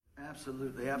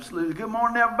Absolutely, absolutely. Good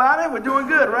morning, everybody. We're doing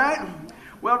good, right?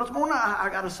 Well, this morning I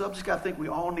got a subject I think we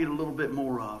all need a little bit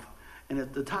more of, and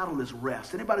the title is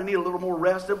rest. Anybody need a little more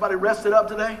rest? Everybody rested up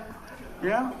today?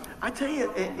 Yeah? I tell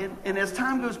you, and as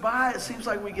time goes by, it seems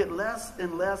like we get less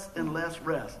and less and less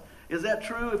rest. Is that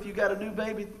true if you got a new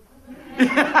baby?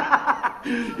 Yeah.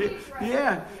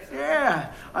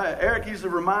 Eric used to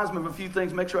remind me of a few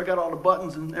things, make sure I got all the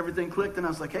buttons and everything clicked, and I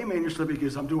was like, hey, man, you're slipping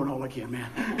because I'm doing all I can, man.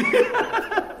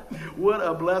 What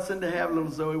a blessing to have little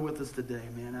Zoe with us today,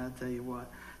 man. I tell you what,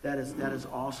 that is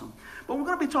awesome. But we're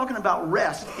going to be talking about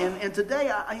rest, and today,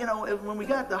 when we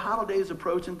got the holidays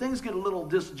approaching, things get a little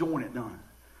disjointed, don't it?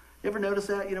 You ever notice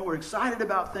that? We're excited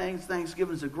about things.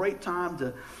 Thanksgiving is a great time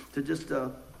to just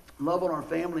love on our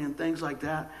family and things like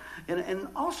that. And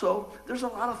also, there's a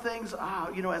lot of things,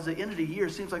 as the end of the year,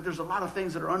 it seems like there's a lot of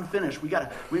things that are unfinished.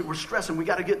 We're stressing. We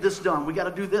got to get this done. We got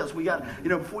to do this. We got,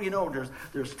 before you know,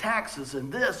 there's taxes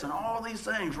and this and all these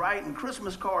things, right? And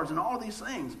Christmas cards and all these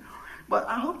things. But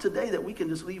I hope today that we can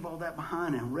just leave all that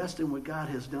behind and rest in what God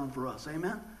has done for us.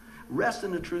 Amen? Rest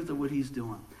in the truth of what he's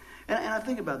doing. And I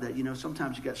think about that.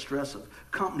 Sometimes you got stress of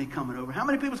company coming over. How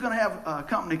many people's going to have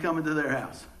company coming to their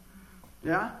house?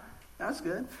 Yeah? That's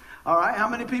good. All right. How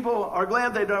many people are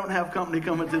glad they don't have company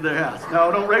coming to their house?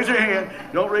 No, don't raise your hand.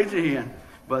 Don't raise your hand.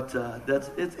 But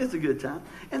it's a good time.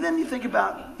 And then you think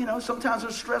about, sometimes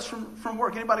there's stress from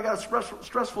work. Anybody got a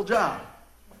stressful job?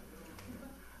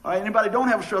 All right. Anybody don't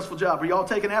have a stressful job? Are y'all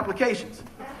taking applications?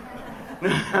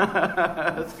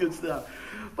 That's good stuff.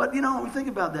 But, when we think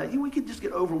about that, we could just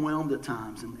get overwhelmed at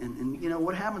times. And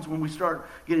what happens when we start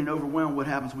getting overwhelmed, what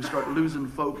happens? We start losing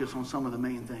focus on some of the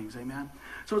main things. Amen?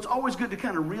 So it's always good to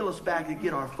kind of reel us back and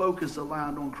get our focus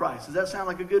aligned on Christ. Does that sound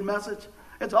like a good message?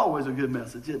 It's always a good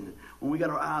message, isn't it? When we got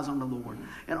our eyes on the Lord.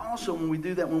 And also when we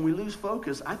do that, when we lose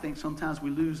focus, I think sometimes we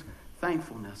lose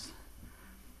thankfulness.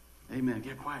 Amen.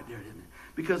 Get quiet there, didn't it?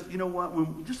 Because you know what?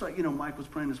 Just like, Mike was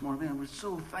praying this morning, man, we're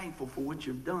so thankful for what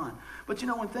you've done. But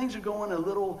when things are going a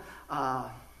little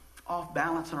off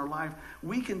balance in our life,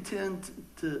 we can tend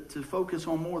to focus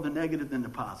on more the negative than the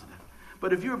positive.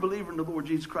 But if you're a believer in the Lord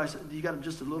Jesus Christ, you got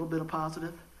just a little bit of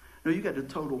positive? No, you got the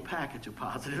total package of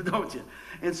positive, don't you?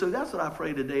 And so that's what I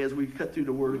pray today as we cut through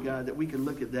the Word of God, that we can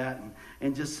look at that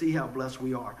and just see how blessed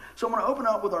we are. So I'm going to open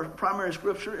up with our primary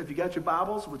scripture. If you got your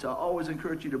Bibles, which I always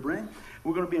encourage you to bring,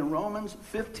 we're going to be in Romans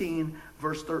 15,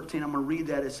 verse 13. I'm going to read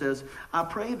that. It says, I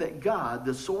pray that God,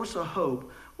 the source of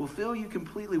hope, will fill you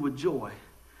completely with joy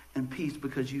and peace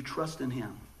because you trust in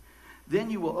him.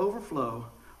 Then you will overflow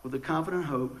with a confident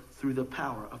hope through the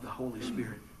power of the Holy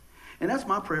Spirit. And that's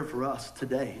my prayer for us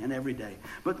today and every day.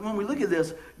 But when we look at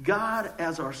this, God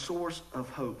as our source of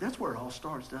hope, that's where it all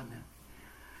starts, doesn't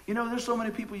it? There's so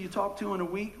many people you talk to in a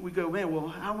week, we go, man, well,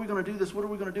 how are we going to do this? What are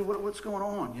we going to do? What's going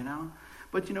on,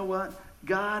 But you know what?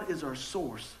 God is our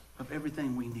source of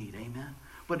everything we need, amen?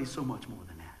 But he's so much more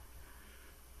than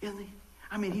that, isn't he?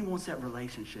 I mean, he wants that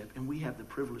relationship, and we have the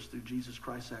privilege through Jesus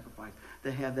Christ's sacrifice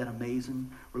to have that amazing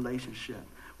relationship.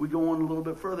 We go on a little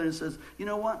bit further and it says, you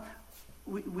know what?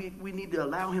 We need to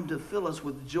allow him to fill us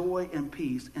with joy and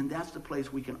peace, and that's the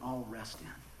place we can all rest in.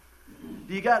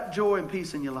 Do you got joy and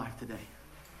peace in your life today?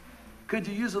 Could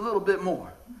you use a little bit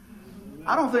more?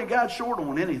 I don't think God's short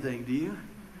on anything, do you?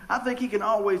 I think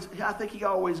he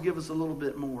always give us a little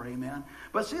bit more, amen?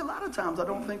 But see, a lot of times I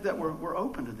don't think that we're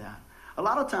open to that. A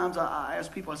lot of times I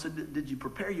ask people, I said, did you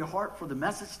prepare your heart for the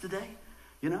message today?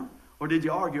 Or did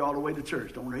you argue all the way to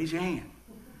church? Don't raise your hand.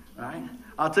 All right?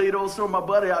 I'll tell you the old story. My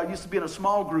buddy, I used to be in a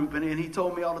small group, and he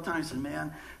told me all the time, he said,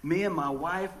 man, me and my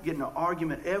wife get in an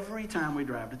argument every time we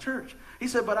drive to church. He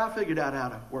said, but I figured out how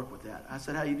to work with that. I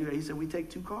said, how you do that? He said, we take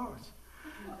 2 cars.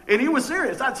 And he was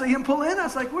serious. I'd see him pull in. I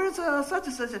was like, where's such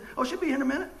and such? Oh, she'll be here in a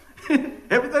minute.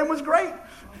 Everything was great,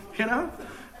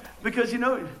 Because,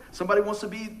 somebody wants to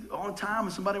be on time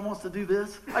and somebody wants to do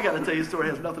this. I got to tell you a story.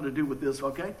 It has nothing to do with this,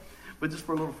 okay? But just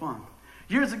for a little fun.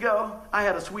 Years ago, I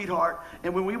had a sweetheart,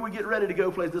 and when we would get ready to go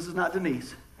place, this is not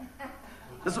Denise.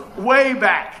 This is way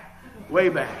back.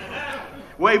 Let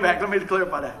me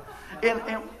clarify that.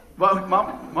 And well,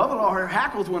 my mother-in-law, her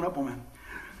hackles went up on me.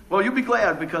 Well, you'll be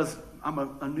glad because I'm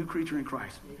a new creature in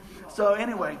Christ. So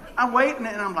anyway, I'm waiting,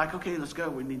 and I'm like, okay, let's go.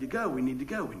 We need to go. We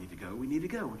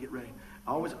get ready.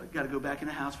 I always got to go back in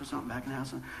the house for something,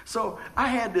 So I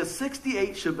had this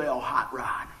 68 Chevelle hot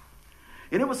rod.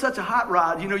 And it was such a hot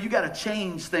rod, you got to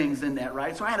change things in that,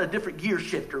 right? So I had a different gear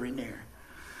shifter in there.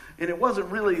 And it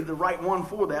wasn't really the right one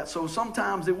for that. So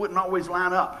sometimes it wouldn't always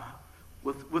line up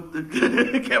with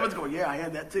the Kevin's going, yeah, I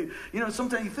had that too.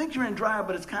 Sometimes you think you're in drive,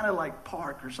 but it's kind of like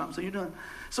park or something.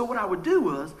 So what I would do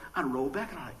was I'd roll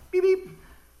back and I'd like, beep, beep.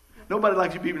 Nobody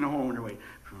likes you beeping the horn when they're waiting.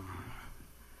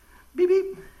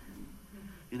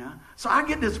 So I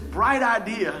get this bright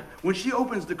idea. When she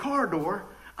opens the car door,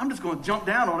 I'm just going to jump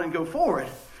down on it and go forward.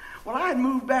 Well, I had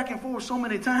moved back and forth so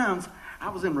many times, I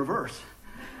was in reverse.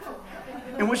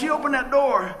 And when she opened that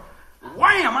door,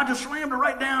 wham, I just slammed her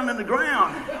right down in the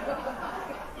ground.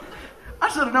 I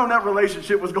should have known that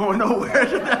relationship was going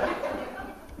nowhere.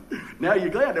 Now you're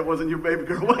glad that wasn't your baby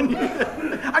girl, wasn't you?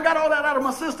 I got all that out of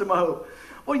my system, I hope.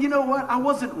 Well, you know what? I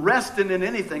wasn't resting in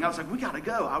anything. I was like, we got to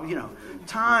go.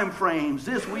 Time frames,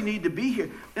 we need to be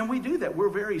here. And we do that. We're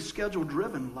very schedule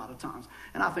driven a lot of times.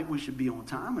 And I think we should be on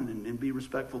time and be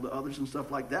respectful to others and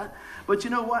stuff like that. But you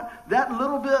know what? That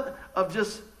little bit of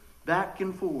just back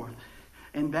and forth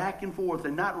and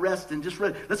not resting, just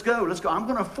ready. Let's go. I'm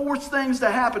going to force things to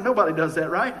happen. Nobody does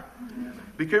that, right?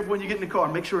 Be careful when you get in the car.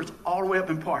 Make sure it's all the way up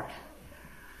in park.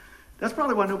 That's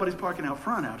probably why nobody's parking out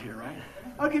front out here, right?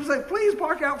 I keep saying, please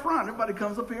park out front. Everybody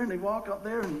comes up here and they walk up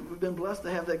there, and we've been blessed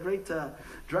to have that great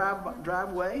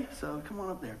driveway. So come on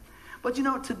up there. But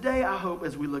today I hope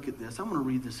as we look at this, I'm going to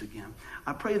read this again.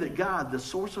 I pray that God, the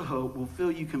source of hope, will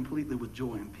fill you completely with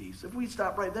joy and peace. If we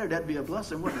stop right there, that'd be a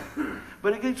blessing, wouldn't it?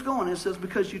 But it keeps going. It says,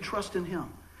 because you trust in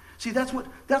him. See, that's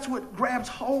what grabs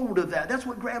hold of that. That's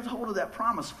what grabs hold of that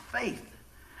promise, faith.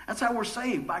 That's how we're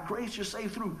saved. By grace, you're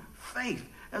saved through faith.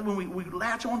 And when we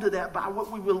latch onto that by what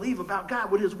we believe about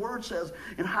God, what his word says,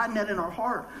 and hiding that in our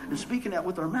heart and speaking that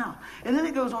with our mouth. And then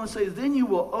it goes on to say, then you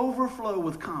will overflow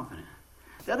with confidence.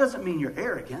 That doesn't mean you're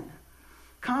arrogant.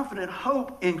 Confident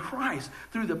hope in Christ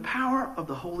through the power of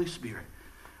the Holy Spirit.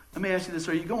 Let me ask you this.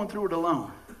 Are you going through it alone?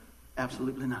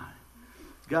 Absolutely not.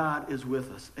 God is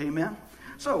with us. Amen?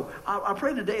 So I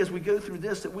pray today as we go through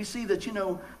this that we see that,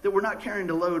 that we're not carrying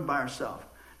the load by ourselves.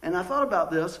 And I thought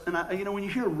about this, and when you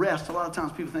hear rest, a lot of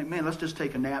times people think, man, let's just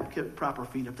take a nap, get proper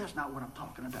feet up. That's not what I'm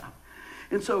talking about.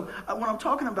 And so when I'm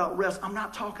talking about rest, I'm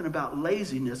not talking about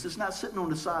laziness. It's not sitting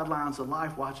on the sidelines of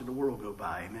life watching the world go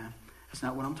by, amen? That's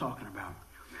not what I'm talking about.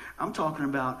 I'm talking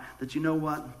about that,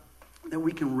 that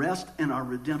we can rest in our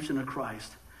redemption of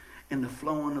Christ and the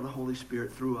flowing of the Holy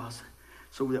Spirit through us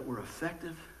so that we're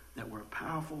effective, that we're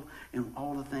powerful in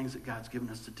all the things that God's given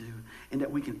us to do, and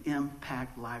that we can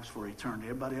impact lives for eternity.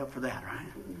 Everybody up for that, right?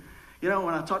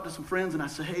 When I talk to some friends and I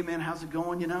say, hey, man, how's it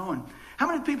going, and how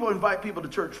many people invite people to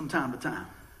church from time to time?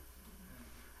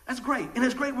 That's great. And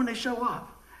it's great when they show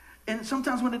up. And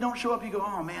sometimes when they don't show up, you go,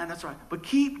 oh, man, that's right. But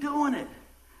keep doing it.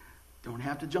 Don't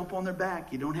have to jump on their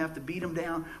back. You don't have to beat them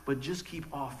down, but just keep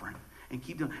offering and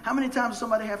keep doing. How many times does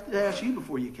somebody have to ask you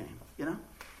before you came,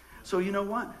 So you know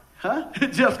what?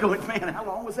 Just going, man, how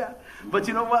long was that? But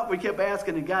you know what? We kept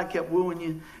asking, and God kept wooing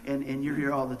you, and you're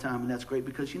here all the time, and that's great.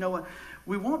 Because you know what?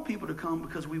 We want people to come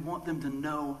because we want them to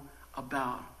know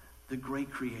about the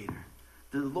great Creator,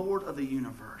 the Lord of the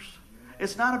universe.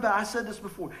 It's not about, I said this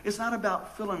before, it's not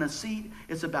about filling a seat.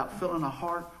 It's about filling a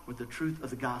heart with the truth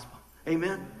of the gospel.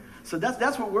 Amen? So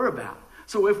that's what we're about.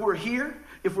 So if we're here,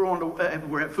 if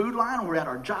we're at Food Line, or we're at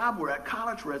our job, we're at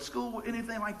college, we're at school,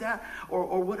 anything like that,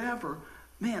 or whatever,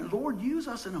 man, Lord, use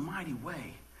us in a mighty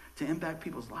way to impact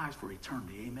people's lives for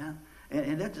eternity. Amen?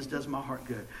 And that just does my heart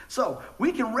good. So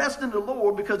we can rest in the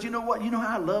Lord because you know what? You know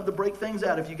how I love to break things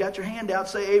out. If you got your hand out,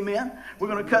 say amen. We're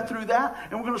going to cut through that.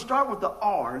 And we're going to start with the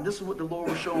R. And this is what the Lord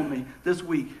was showing me this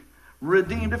week.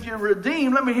 Redeemed. If you're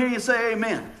redeemed, let me hear you say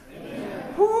amen.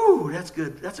 Amen. Woo, that's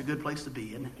good. That's a good place to be,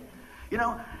 isn't it?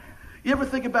 You ever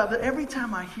think about that? Every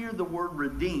time I hear the word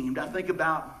redeemed, I think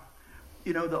about,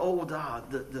 the old,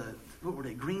 what were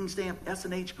they, green stamp,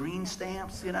 S&H green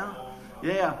stamps,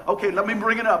 Yeah. Okay, let me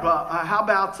bring it up. How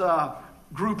about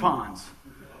Groupons?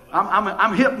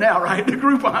 I'm hip now, right? The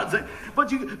Groupons.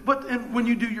 But when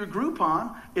you do your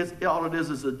Groupon, all it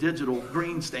is a digital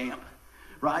green stamp,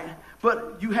 right?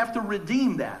 But you have to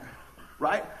redeem that,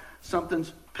 right?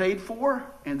 Something's paid for,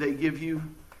 and they give you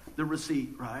the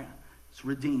receipt, right? It's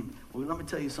redeemed. Well, let me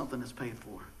tell you something that's paid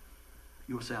for.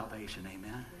 Your salvation,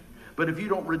 amen? But if you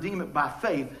don't redeem it by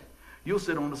faith, you'll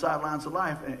sit on the sidelines of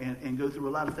life and go through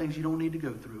a lot of things you don't need to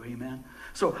go through. Amen.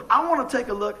 So I want to take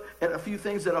a look at a few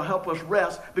things that will help us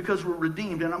rest because we're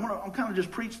redeemed. And I'm kind of just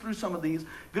preach through some of these.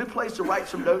 Good place to write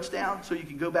some notes down so you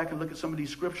can go back and look at some of these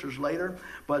scriptures later.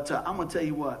 But I'm going to tell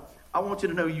you what. I want you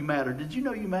to know you matter. Did you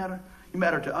know you matter? You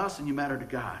matter to us and you matter to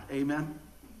God. Amen.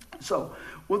 So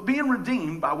with being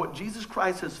redeemed by what Jesus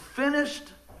Christ has finished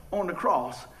on the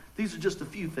cross, these are just a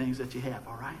few things that you have,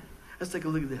 all right? Let's take a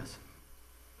look at this.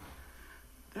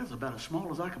 That's about as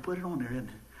small as I could put it on there, isn't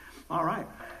it? All right.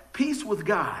 Peace with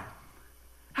God.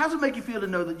 How does it make you feel to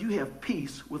know that you have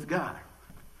peace with God?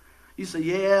 You say,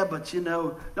 yeah, but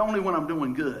only when I'm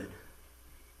doing good.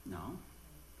 No.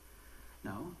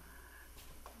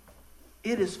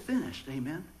 It is finished,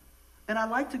 amen? And I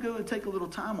like to go and take a little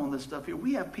time on this stuff here.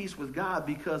 We have peace with God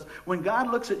because when God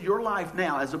looks at your life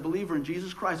now as a believer in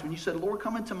Jesus Christ, when you said, Lord,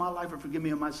 come into my life and forgive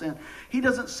me of my sin, he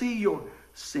doesn't see your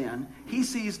sin. He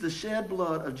sees the shed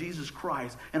blood of Jesus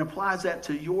Christ and applies that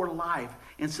to your life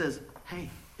and says, hey,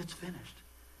 it's finished.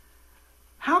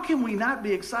 How can we not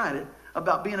be excited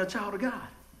about being a child of God?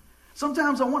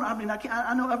 Sometimes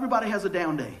I know everybody has a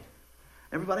down day.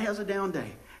 Everybody has a down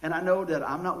day. And I know that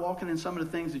I'm not walking in some of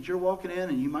the things that you're walking in,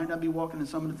 and you might not be walking in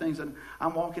some of the things that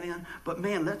I'm walking in. But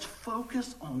man, let's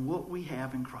focus on what we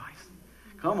have in Christ.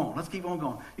 Come on, let's keep on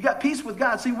going. You got peace with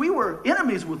God. See, we were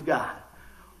enemies with God.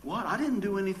 What? I didn't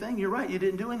do anything. You're right. You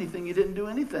didn't do anything. You didn't do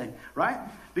anything, right?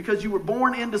 Because you were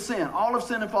born into sin. All of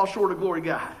sin and fall short of glory of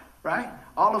God, right?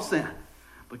 All of sin.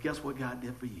 But guess what God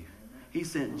did for you? He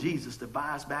sent Jesus to buy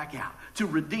us back out, to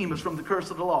redeem us from the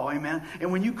curse of the law, amen? And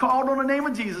when you called on the name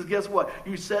of Jesus, guess what?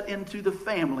 You set into the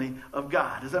family of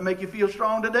God. Does that make you feel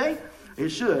strong today? It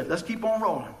should. Let's keep on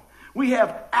rolling. We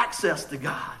have access to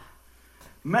God.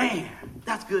 Man,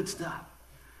 that's good stuff.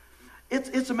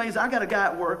 It's amazing. I got a guy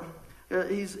at work.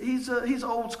 He's an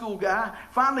old school guy.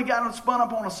 Finally got him spun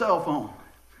up on a cell phone,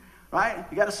 right?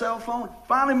 He got a cell phone.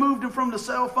 Finally moved him from the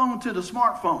cell phone to the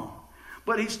smartphone.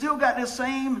 But he's still got this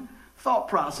same thought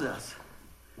process.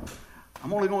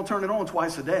 I'm only going to turn it on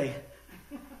twice a day.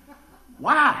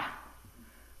 Why?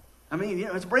 I mean,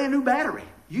 it's a brand new battery.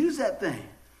 Use that thing.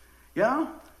 You know?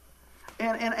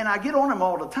 And I get on him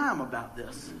all the time about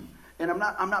this. And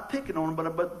I'm not picking on him,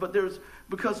 but there's,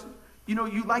 because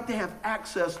you like to have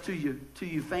access to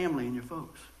your family and your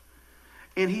folks.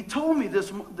 And he told me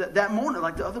that morning,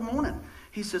 like the other morning.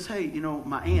 He says, hey,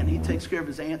 my aunt, he takes care of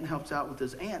his aunt and helps out with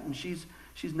his aunt, and she's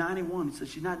 91. He says,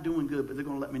 she's not doing good, but they're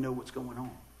going to let me know what's going on.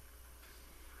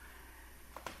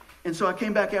 And so I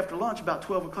came back after lunch about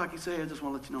 12 o'clock. He said, hey, I just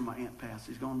want to let you know my aunt passed.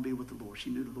 She's going to be with the Lord. She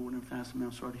knew the Lord and fasted.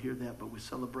 I'm sorry to hear that, but we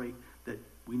celebrate that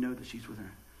we know that she's with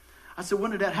her. I said,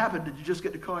 when did that happen? Did you just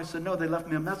get the call? He said, no, they left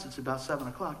me a message about 7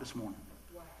 o'clock this morning.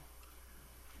 Wow.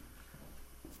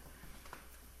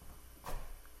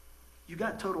 You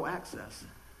got total access,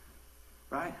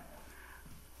 right?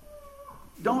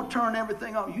 Don't turn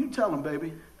everything off. You tell them,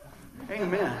 baby.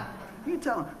 Amen. You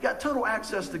tell them. You got total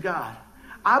access to God.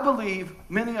 I believe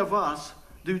many of us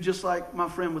do just like my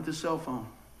friend with his cell phone.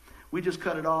 We just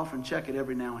cut it off and check it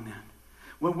every now and then.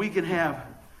 When we can have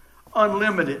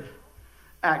unlimited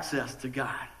access to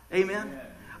God. Amen?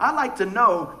 I like to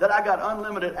know that I got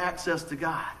unlimited access to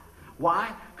God.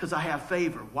 Why? Because I have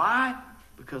favor. Why?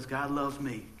 Because God loves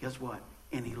me. Guess what?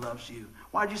 And he loves you.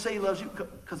 Why did you say he loves you?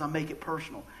 Because I make it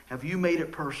personal. Have you made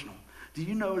it personal? Do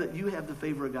you know that you have the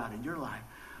favor of God in your life?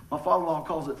 My father-in-law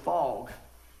calls it fog.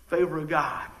 Favor of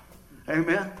God.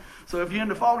 Amen? So if you're in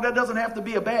the fog, that doesn't have to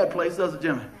be a bad place, does it,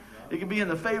 Jimmy? It can be in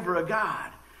the favor of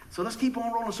God. So let's keep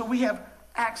on rolling. So we have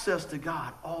access to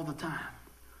God all the time.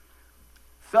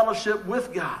 Fellowship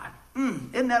with God.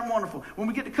 Isn't that wonderful? When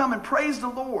we get to come and praise the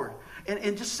Lord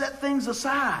and just set things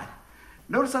aside.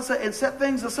 Notice I said, and set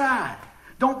things aside.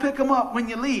 Don't pick them up when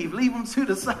you leave. Leave them to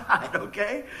the side,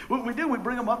 okay? What we do, we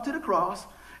bring them up to the cross,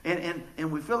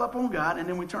 and we fill up on God, and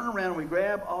then we turn around and we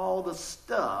grab all the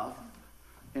stuff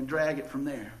and drag it from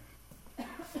there.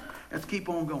 Let's keep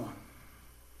on going.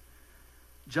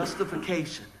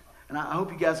 Justification. And I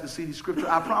hope you guys can see these scriptures.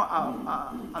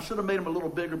 I should have made them a little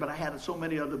bigger, but I had so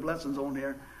many other blessings on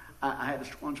there, I had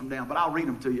to crunch them down. But I'll read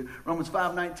them to you. Romans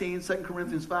 5:19, 2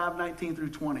 Corinthians 5:19 through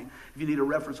 20, if you need a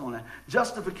reference on that.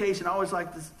 Justification, I always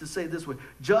like to say it this way,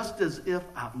 just as if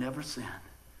I've never sinned.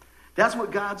 That's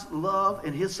what God's love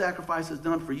and his sacrifice has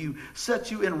done for you.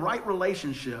 Sets you in right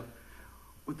relationship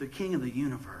with the King of the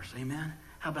universe. Amen?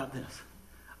 How about this?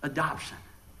 Adoption.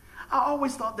 I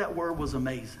always thought that word was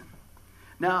amazing.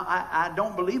 Now, I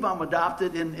don't believe I'm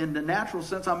adopted in the natural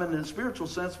sense. I'm in the spiritual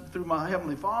sense through my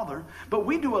Heavenly Father. But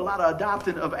we do a lot of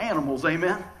adopting of animals,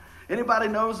 amen? Anybody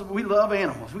knows we love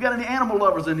animals? We got any animal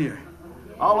lovers in here?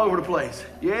 All over the place.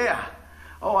 Yeah.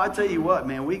 Oh, I tell you what,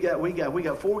 man, we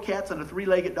got 4 cats and a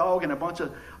 3-legged dog and a bunch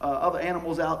of other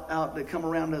animals out that come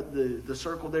around the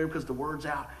circle there because the word's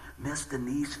out. Miss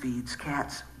Denise feeds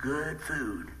cats good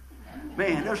food.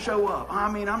 Man, they'll show up.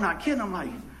 I mean, I'm not kidding. I'm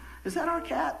like, is that our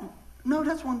cat? No,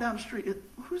 that's one down the street.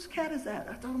 Whose cat is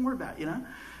that? Don't worry about it,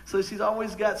 So she's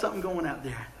always got something going out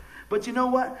there. But you know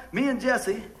what? Me and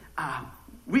Jesse,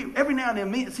 we every now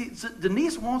and then,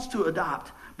 Denise wants to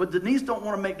adopt, but Denise don't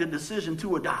want to make the decision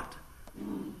to adopt.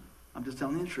 I'm just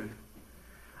telling you the truth.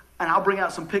 And I'll bring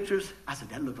out some pictures. I said,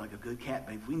 that looks like a good cat,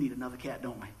 baby. We need another cat,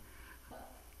 don't we?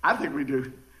 I think we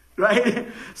do. Right?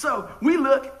 So we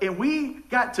look, and we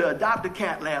got to adopt a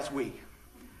cat last week.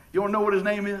 You want to know what his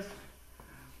name is?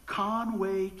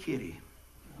 Conway Kitty.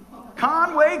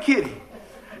 Conway Kitty.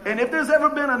 And if there's ever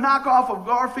been a knockoff of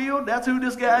Garfield, that's who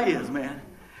this guy is, man.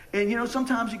 And you know,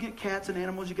 sometimes you get cats and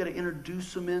animals, you got to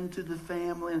introduce them into the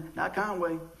family. Not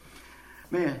Conway.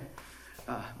 Man,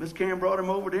 Miss Karen brought him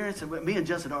over there and said, well, me and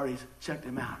Jess had already checked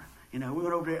him out. You know, we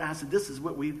went over there and I said, this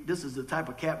is the type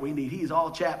of cat we need. He's all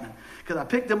Chapman. Because I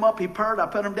picked him up, he purred, I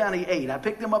put him down, he ate. I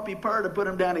picked him up, he purred, I put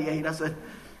him down, he ate. I said,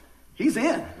 he's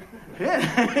in.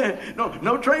 Yeah.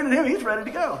 no training him, he's ready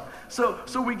to go.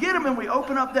 So we get him and we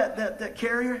open up that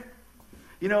carrier.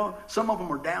 You know, some of them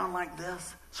are down like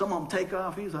this. Some of them take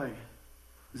off. He's like,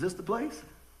 is this the place?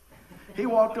 He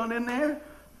walked on in there,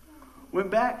 went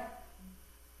back.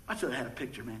 I should have had a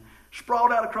picture, man.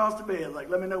 Sprawled out across the bed, like,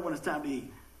 let me know when it's time to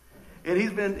eat. And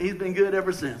he's been good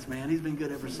ever since, man. He's been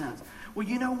good ever since. Well,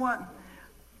 you know what?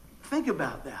 Think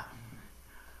about that.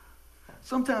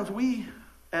 Sometimes we,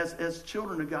 as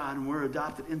children of God, and we're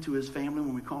adopted into his family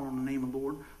when we call on the name of the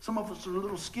Lord, some of us are a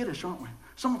little skittish, aren't we?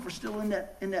 Some of us are still in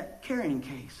that carrying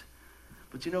case.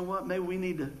 But you know what? Maybe we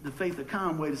need the faith of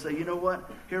Conway to say, you know what?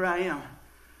 Here I am.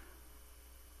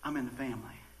 I'm in the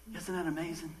family. Isn't that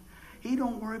amazing? He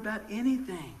don't worry about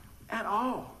anything at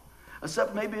all.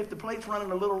 Except maybe if the plate's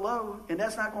running a little low, and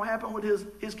that's not going to happen with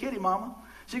his kitty mama.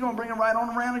 She's going to bring him right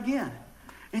on around again.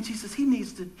 And she says, he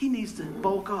needs to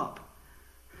bulk up.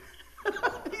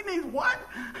 He needs what?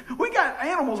 We got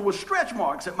animals with stretch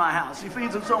marks at my house. He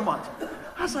feeds them so much.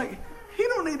 I was like, he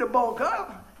don't need to bulk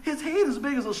up. His head is as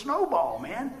big as a snowball,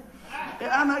 man.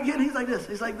 I'm not kidding. He's like this.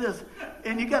 He's like this.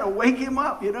 And you got to wake him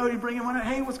up. You know, you bring him on.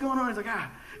 Hey, what's going on? He's like, ah.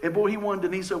 And boy, he wanted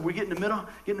Denise, so we get in the middle,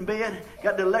 get in bed,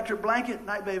 got the electric blanket.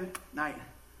 Night, baby. Night.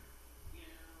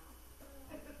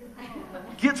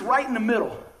 Gets right in the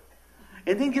middle.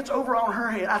 And then gets over on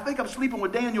her head. I think I'm sleeping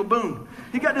with Daniel Boone.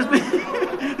 He got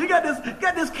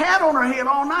this cat on her head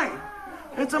all night.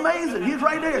 It's amazing. He's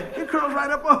right there. He curls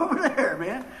right up over there,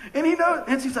 man. And he knows.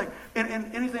 And she's like, and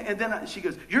anything. And then she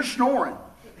goes, you're snoring.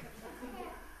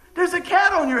 There's a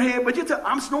cat on your head, but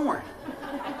I'm snoring.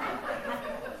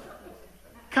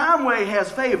 Conway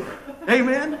has favor.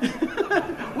 Amen?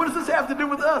 What does this have to do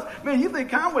with us? Man, you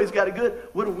think Conway's got it good.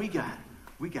 What do we got?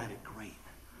 We got it great.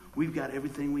 We've got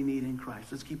everything we need in Christ.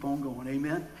 Let's keep on going.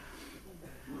 Amen?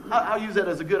 I'll use that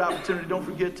as a good opportunity. Don't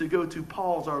forget to go to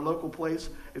Paul's, our local place,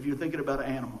 if you're thinking about an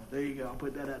animal. There you go. I'll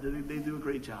put that out. They do a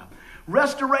great job.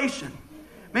 Restoration.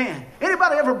 Man,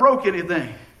 anybody ever broke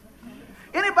anything?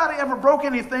 Anybody ever broke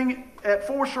anything at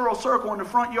Forest Circle in the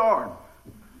front yard?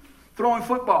 Throwing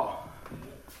football.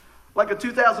 Like a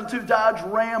 2002 Dodge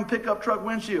Ram pickup truck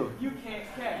windshield. You can't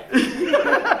catch.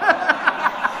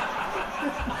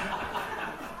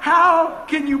 How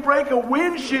can you break a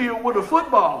windshield with a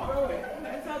football? Throw it.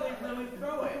 That's how they really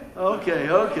throw it. Okay.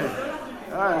 All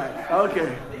right,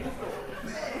 okay.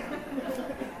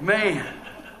 Man,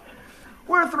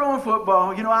 we're throwing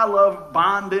football. You know, I love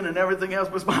bonding and everything else,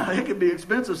 but it can be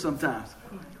expensive sometimes.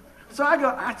 So I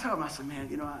tell him, I said, man,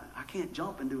 you know, I can't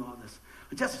jump and do all this.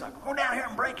 But Jesse's like, go down here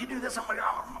and break. You do this. I'm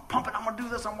pumping. I'm going to do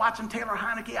this. I'm watching Taylor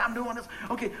Heineke. I'm doing this.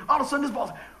 Okay, all of a sudden this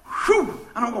ball's, whew,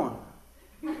 and I'm going.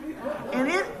 And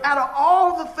out of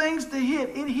all the things to hit,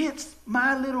 it hits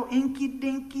my little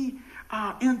inky-dinky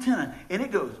antenna. And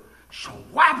it goes,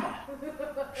 swappa.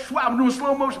 I'm doing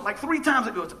slow motion. Like 3 times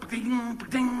it goes, ba-ding,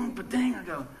 ba-ding, ba-ding. I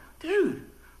go, dude,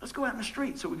 let's go out in the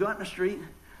street. So we go out in the street,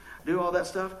 do all that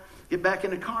stuff, get back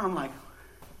in the car, and I'm like,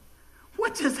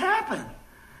 what just happened?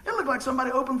 It looked like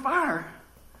somebody opened fire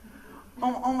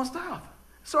on my stuff.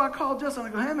 So I called Justin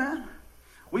and I go, hey, man,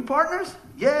 we partners?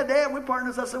 Yeah, Dad, we're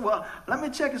partners. I said, well, let me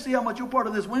check and see how much your part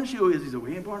of this windshield is. He said,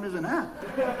 we ain't partners in that.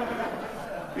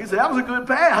 He said, that was a good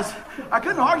pass. I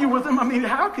couldn't argue with him. I mean,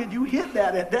 how could you hit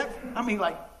that at that? I mean,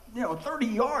 like, 30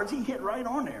 yards, he hit right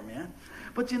on there, man.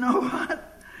 But you know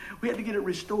what? We had to get it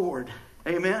restored.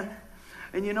 Amen?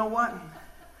 And you know what?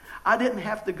 I didn't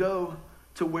have to go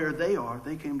to where they are.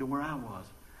 They came to where I was.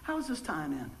 How is this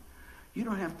tying in? You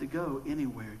don't have to go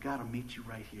anywhere. God will meet you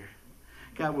right here.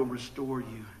 God will restore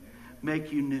you,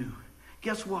 make you new.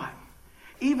 Guess what?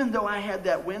 Even though I had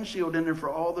that windshield in there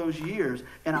for all those years,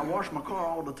 and I wash my car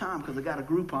all the time because I got a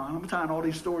Groupon. I'm tying all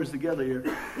these stories together here.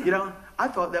 I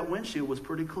thought that windshield was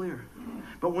pretty clear.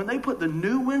 But when they put the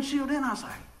new windshield in, I was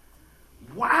like,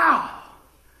 wow.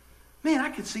 Man, I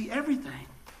could see everything.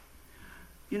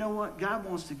 You know what? God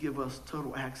wants to give us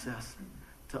total access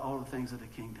to all the things of the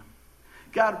kingdom.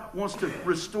 God wants to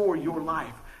restore your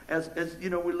life. As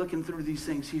we're looking through these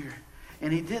things here.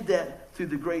 And he did that through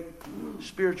the great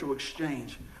spiritual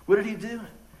exchange. What did he do?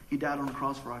 He died on the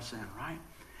cross for our sin, right?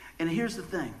 And here's the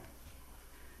thing.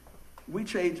 We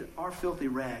trade our filthy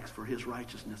rags for his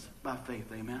righteousness by faith,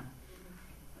 amen?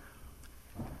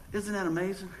 Isn't that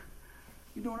amazing?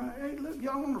 You doing all right? Hey, look,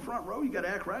 y'all on the front row, you got to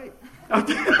act right. I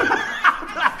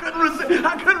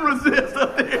couldn't resist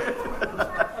up there.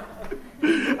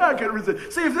 I couldn't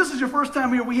resist. See, if this is your first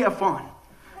time here, we have fun.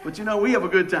 But we have a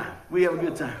good time. We have a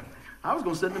good time. I was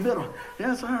going to sit in the middle.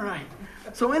 That's all right.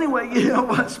 So anyway,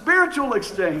 spiritual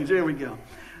exchange. There we go.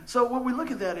 So when we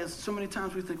look at that is so many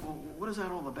times we think, well, what is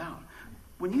that all about?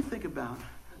 When you think about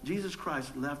Jesus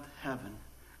Christ left heaven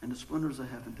and the splendors of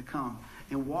heaven to come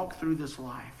and walk through this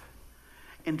life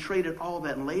and traded all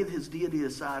that and laid his deity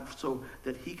aside so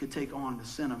that he could take on the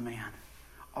sin of man,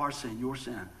 our sin, your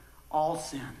sin, all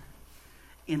sin,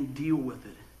 and deal with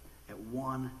it at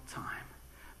one time.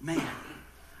 Man,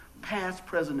 past,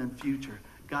 present, and future,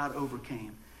 God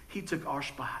overcame. He took our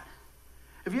spot.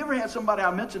 Have you ever had somebody,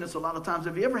 I mention this a lot of times,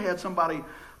 have you ever had somebody,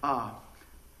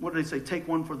 what do they say, take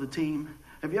one for the team?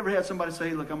 Have you ever had somebody say,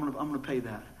 hey, look, I'm going to pay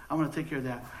that. I'm going to take care of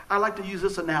that. I like to use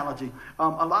this analogy.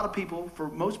 A lot of people, for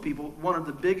most people, one of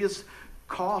the biggest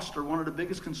costs or one of the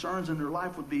biggest concerns in their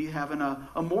life would be having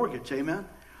a mortgage, amen?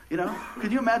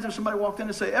 Could you imagine if somebody walked in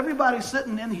and say, everybody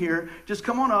sitting in here, just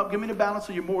come on up, give me the balance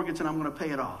of your mortgage and I'm going to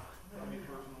pay it off.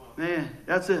 Man,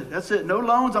 that's it. No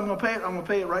loans, I'm going to pay it. I'm going to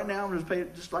pay it right now. I'm going to pay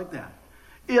it just like that.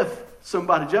 If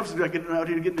somebody, Jeff's got to get out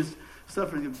here getting this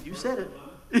stuff. You said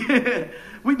it.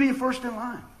 We'd be first in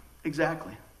line.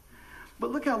 Exactly.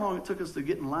 But look how long it took us to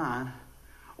get in line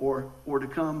or to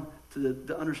come to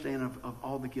the understanding of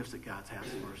all the gifts that God has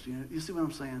for us. You see what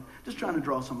I'm saying? Just trying to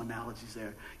draw some analogies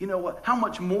there. You know what? How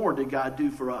much more did God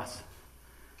do for us?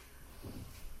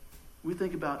 We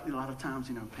think about a lot of times,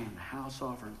 paying the house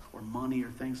off or money or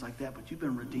things like that, but you've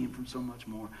been redeemed from so much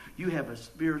more. You have a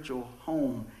spiritual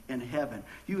home in heaven.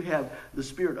 You have the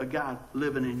Spirit of God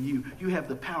living in you. You have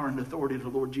the power and authority of the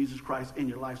Lord Jesus Christ in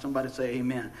your life. Somebody say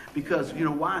amen. Because you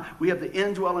know why? We have the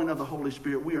indwelling of the Holy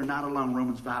Spirit. We are not alone,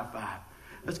 Romans 5:5.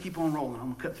 Let's keep on rolling.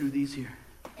 I'm going to cut through these here.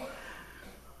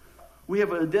 We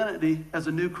have an identity as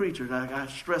a new creature. I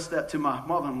stressed that to my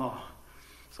mother-in-law.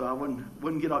 So I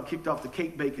wouldn't get kicked off the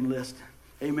cake baking list.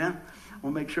 Amen.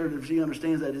 We'll make sure that she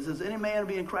understands that. It says, any man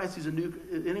be in Christ,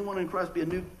 anyone in Christ be a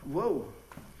new, whoa.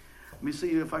 Let me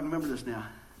see if I can remember this now.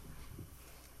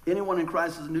 Anyone in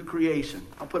Christ is a new creation.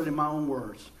 I'll put it in my own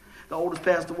words. The old has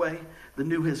passed away, the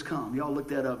new has come. Y'all look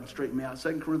that up and straighten me out.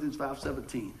 2 Corinthians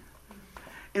 5:17.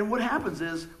 And what happens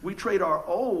is we trade our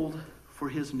old for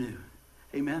his new.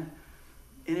 Amen.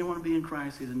 Anyone be in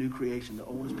Christ, he's a new creation. The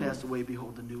old has passed away,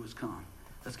 behold, the new has come.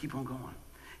 Let's keep on going.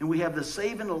 And we have the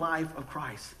saving life of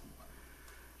Christ.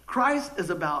 Christ is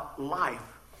about life.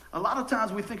 A lot of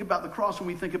times we think about the cross when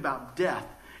we think about death.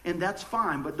 And that's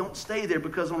fine, but don't stay there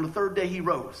because on the third day he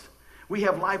rose. We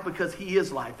have life because he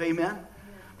is life. Amen?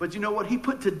 But you know what? He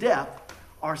put to death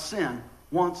our sin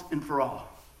once and for all.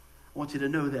 I want you to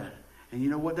know that. And you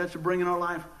know what that should bring in our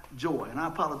life? Joy. And I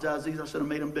apologize. I should have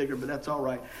made them bigger, but that's all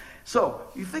right. So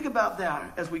you think about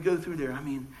that as we go through there.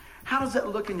 How does that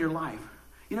look in your life?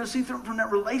 See, from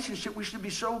that relationship, we should be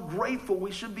so grateful.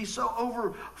 We should be so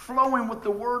overflowing with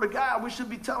the Word of God. We should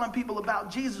be telling people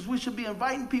about Jesus. We should be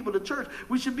inviting people to church.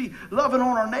 We should be loving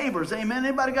on our neighbors. Amen.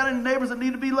 Anybody got any neighbors that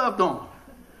need to be loved on?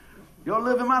 Y'all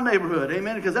live in my neighborhood.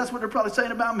 Amen. Because that's what they're probably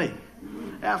saying about me.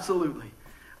 Absolutely.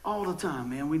 All the time,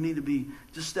 man. We need to be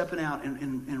just stepping out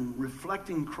and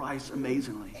reflecting Christ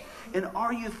amazingly. And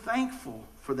are you thankful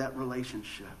for that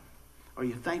relationship? Are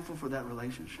you thankful for that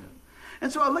relationship?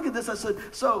 And so I look at this, I said,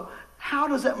 so how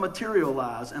does that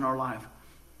materialize in our life?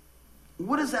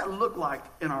 What does that look like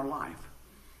in our life?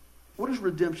 What does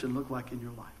redemption look like in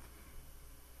your life?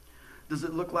 Does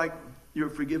it look like you're a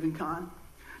forgiving kind?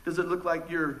 Does it look like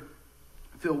you're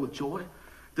filled with joy?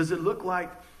 Does it look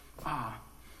like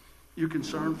you're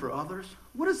concerned for others?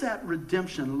 What does that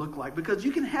redemption look like? Because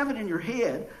you can have it in your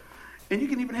head, and you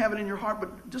can even have it in your heart,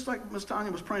 but just like Ms.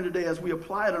 Tanya was praying today, as we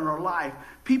apply it in our life,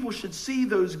 people should see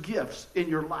those gifts in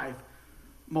your life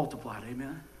multiplied.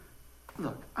 Amen?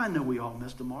 Look, I know we all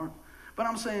missed the mark, but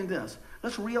I'm saying this.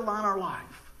 Let's realign our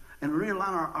life and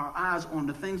realign our eyes on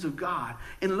the things of God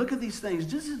and look at these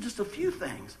things. This is just a few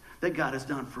things that God has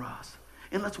done for us.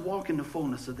 And let's walk in the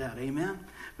fullness of that. Amen?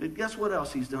 But guess what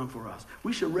else he's done for us?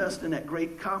 We should rest in that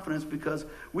great confidence because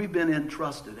we've been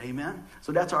entrusted. Amen?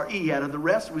 So that's our E out of the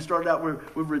rest. We started out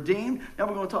with redeemed. Now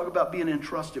we're going to talk about being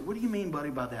entrusted. What do you mean, buddy,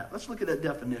 by that? Let's look at that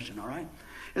definition, all right?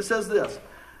 It says this.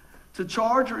 To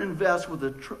charge or invest with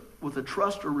a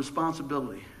trust or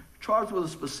responsibility. Charged with a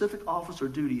specific office or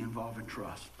duty involving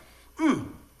trust.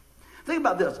 Think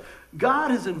about this. God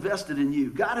has invested in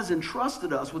you. God has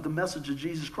entrusted us with the message of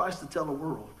Jesus Christ to tell the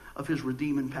world of his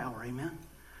redeeming power. Amen?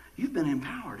 You've been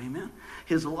empowered, amen?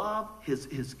 His love,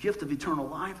 his gift of eternal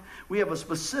life. We have a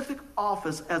specific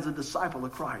office as a disciple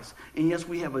of Christ. And yes,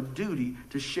 we have a duty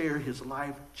to share his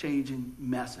life-changing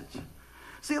message.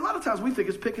 See, a lot of times we think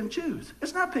it's pick and choose.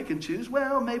 It's not pick and choose.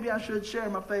 Well, maybe I should share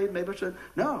my faith, maybe I should.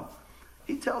 No.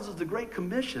 He tells us the Great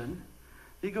Commission.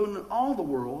 He goes into all the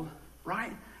world,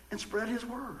 right, and spread his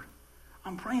word.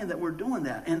 I'm praying that we're doing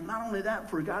that. And not only that,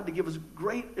 for God to give us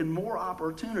great and more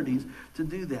opportunities to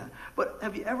do that. But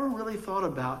have you ever really thought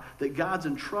about that God's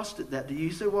entrusted that to you?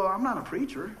 You say, well, I'm not a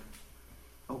preacher.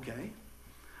 Okay.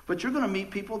 But you're going to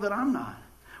meet people that I'm not.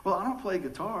 Well, I don't play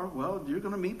guitar. Well, you're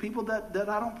going to meet people that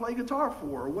I don't play guitar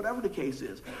for, or whatever the case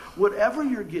is. Whatever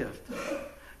your gift.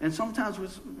 And sometimes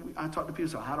I talk to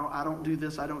people, so I don't do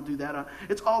this, I don't do that.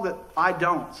 It's all that I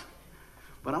don't.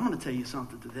 But I'm going to tell you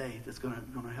something today that's going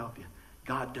to help you.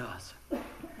 God does.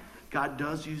 God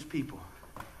does use people.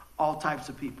 All types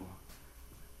of people.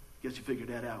 Guess you figured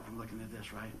that out from looking at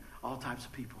this, right? All types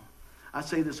of people. I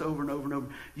say this over and over and over.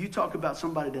 You talk about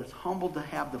somebody that's humbled to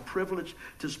have the privilege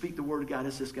to speak the word of God.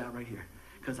 It's this guy right here.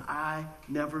 Because I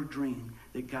never dreamed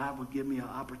that God would give me an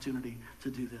opportunity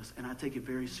to do this. And I take it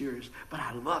very serious. But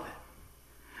I love it.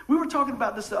 We were talking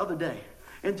about this the other day.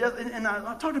 And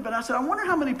I talked about it. I said, I wonder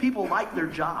how many people like their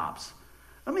jobs.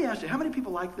 Let me ask you, how many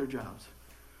people like their jobs?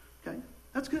 Okay,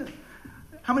 that's good.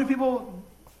 How many people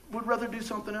would rather do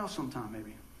something else sometime,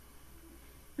 maybe?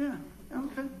 Yeah,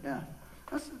 okay, yeah.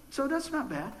 So that's not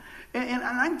bad. And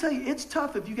I can tell you, it's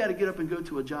tough if you got to get up and go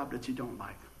to a job that you don't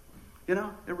like. You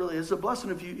know, it really is a blessing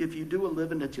if you do a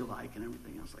living that you like and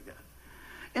everything else like that.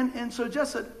 And so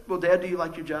Jess said, well, Dad, do you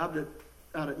like your job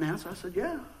out at NASA? I said,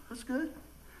 yeah, that's good.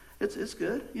 It's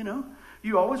good, you know.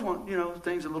 You always want, you know,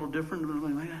 things a little different, a little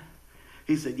like that.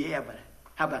 He said, yeah, but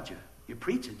how about your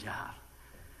preaching job?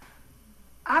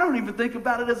 I don't even think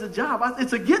about it as a job.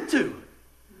 It's a get to.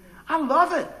 I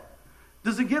love it.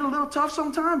 Does it get a little tough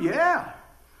sometimes? Yeah.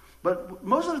 But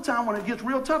most of the time when it gets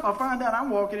real tough, I find out I'm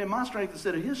walking in my strength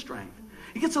instead of his strength.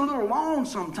 It gets a little long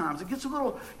sometimes. It gets a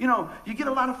little, you know, you get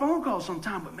a lot of phone calls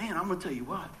sometimes. But man, I'm going to tell you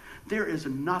what. There is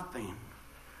nothing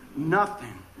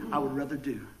I would rather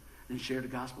do than share the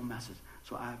gospel message.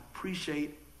 So I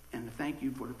appreciate and thank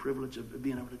you for the privilege of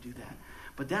being able to do that.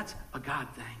 But that's a God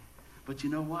thing. But you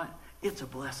know what? It's a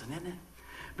blessing, isn't it?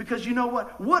 Because you know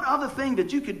what? What other thing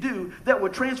that you could do that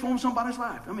would transform somebody's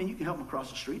life? I mean, you can help them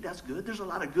across the street. That's good. There's a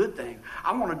lot of good things.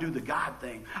 I want to do the God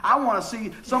thing. I want to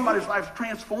see somebody's life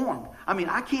transformed. I mean,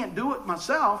 I can't do it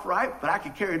myself, right? But I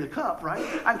can carry the cup, right?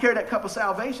 I can carry that cup of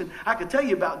salvation. I can tell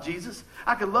you about Jesus.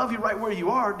 I can love you right where you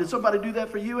are. Did somebody do that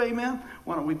for you? Amen?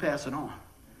 Why don't we pass it on?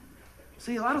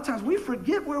 See, a lot of times we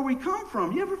forget where we come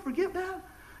from. You ever forget that?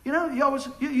 You know,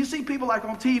 you see people like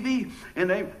on TV, and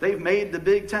they've made the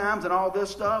big times and all this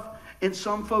stuff. And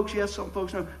some folks, yes, some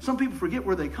folks no. Some people forget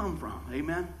where they come from.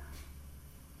 Amen?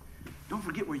 Don't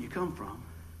forget where you come from.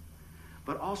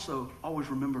 But also, always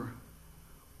remember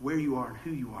where you are and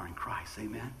who you are in Christ.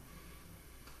 Amen?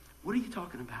 What are you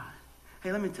talking about?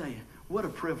 Hey, let me tell you, what a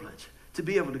privilege to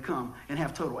be able to come and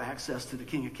have total access to the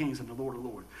King of Kings and the Lord of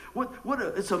Lords.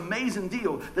 It's an amazing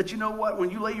deal that you know what, when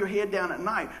you lay your head down at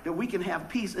night, that we can have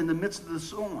peace in the midst of the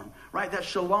storm, right? That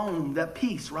shalom, that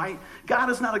peace, right? God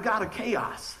is not a God of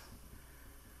chaos.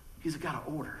 He's a God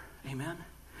of order, amen?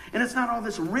 And it's not all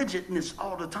this rigidness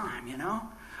all the time, you know?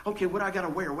 Okay, what I got to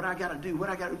wear, what I got to do, what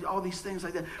I got to do, all these things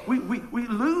like that. We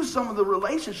lose some of the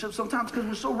relationships sometimes because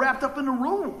we're so wrapped up in the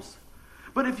rules.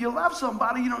 But if you love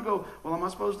somebody, you don't go, well, am I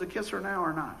supposed to kiss her now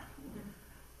or not?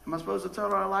 Am I supposed to tell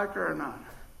her I like her or not?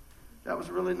 That was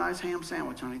a really nice ham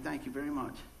sandwich, honey. Thank you very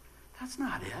much. That's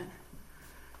not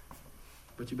it.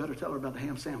 But you better tell her about the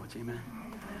ham sandwich, amen?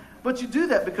 But you do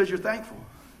that because you're thankful.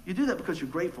 You do that because you're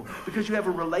grateful, because you have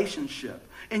a relationship,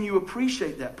 and you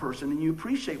appreciate that person, and you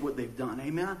appreciate what they've done,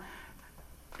 amen?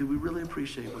 Do we really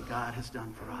appreciate what God has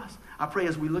done for us? I pray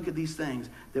as we look at these things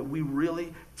that we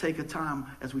really take a time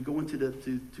as we go into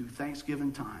to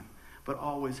Thanksgiving time, but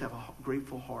always have a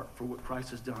grateful heart for what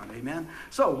Christ has done. Amen?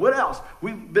 So what else?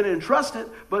 We've been entrusted,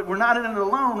 but we're not in it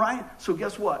alone, right? So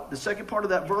guess what? The second part of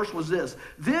that verse was this.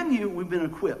 We've been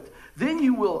equipped. Then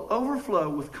you will overflow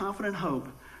with confident hope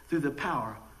through the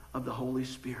power of the Holy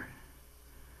Spirit.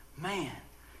 Man.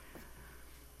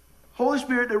 Holy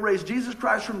Spirit that raised Jesus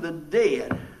Christ from the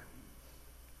dead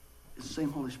is the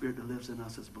same Holy Spirit that lives in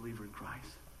us as a believer in Christ.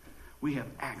 We have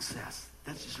access.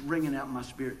 That's just ringing out in my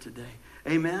spirit today.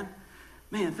 Amen?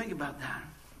 Man, think about that.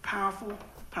 Powerful,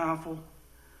 powerful,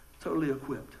 totally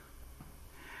equipped.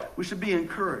 We should be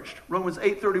encouraged. Romans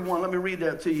 8:31, let me read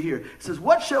that to you here. It says,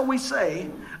 what shall we say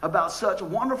about such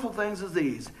wonderful things as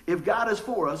these? If God is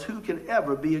for us, who can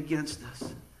ever be against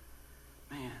us?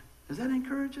 Man, Is that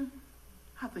encouraging?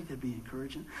 I think that'd be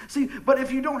encouraging. See, but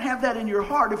if you don't have that in your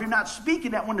heart, if you're not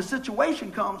speaking that when the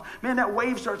situation comes, man, that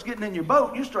wave starts getting in your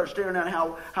boat. You start staring at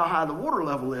how high the water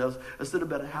level is instead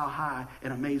of how high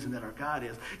and amazing that our God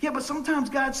is. Yeah, but sometimes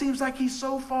God seems like he's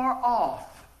so far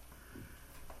off.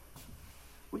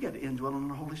 We got the indwelling of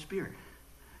the Holy Spirit.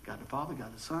 God the Father,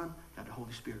 God the Son, God the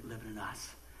Holy Spirit living in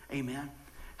us. Amen.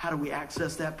 How do we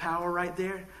access that power right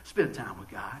there? Spend time with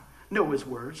God. Know his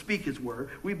word. Speak his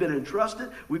word. We've been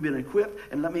entrusted. We've been equipped.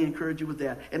 And let me encourage you with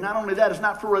that. And not only that, it's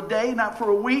not for a day, not for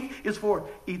a week. It's for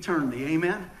eternity.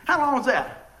 Amen. How long is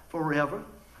that? Forever.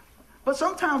 But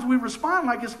sometimes we respond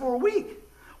like it's for a week.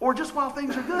 Or just while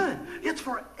things are good. It's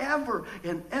forever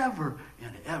and ever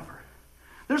and ever.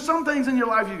 There's some things in your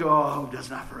life you go, oh, that's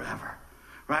not forever.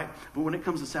 Right? But when it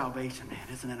comes to salvation, man,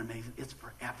 isn't that amazing? It's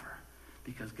forever.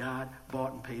 Because God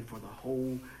bought and paid for the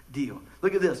whole deal.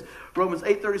 Look at this. Romans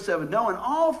 8:37. No, in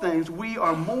all things we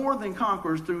are more than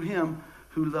conquerors through him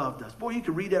who loved us. Boy, you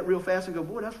can read that real fast and go,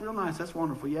 boy, that's real nice. That's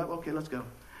wonderful. Yeah, okay, let's go.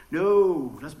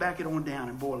 No, let's back it on down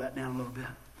and boil that down a little bit.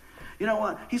 You know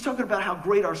what? He's talking about how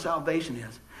great our salvation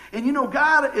is. And you know,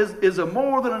 God is a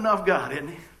more than enough God, isn't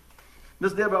he?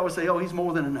 Miss Deborah always say, oh, he's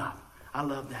more than enough. I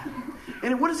love that.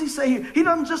 And what does he say here? He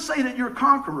doesn't just say that you're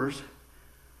conquerors.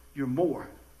 You're more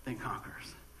than conquerors.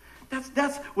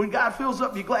 That's when God fills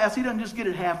up your glass, he doesn't just get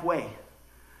it halfway.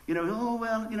 You know, oh,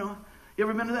 well, you know, you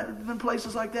ever been to that, been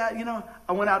places like that? You know,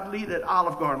 I went out to eat at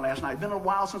Olive Garden last night. Been a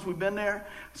while since we've been there.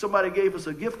 Somebody gave us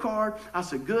a gift card. I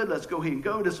said, good, let's go ahead and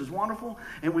go. This is wonderful.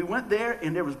 And we went there,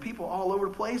 and there was people all over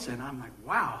the place, and I'm like,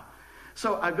 wow.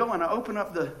 So I go and I open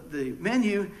up the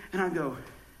menu, and I go,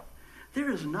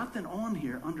 there is nothing on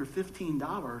here under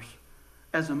 $15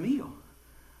 as a meal.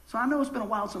 So I know it's been a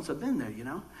while since I've been there, you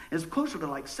know. It's closer to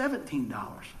like $17.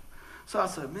 So I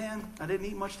said, man, I didn't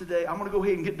eat much today. I'm going to go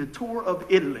ahead and get the tour of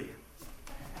Italy.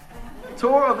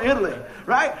 Tour of Italy,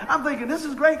 right? I'm thinking this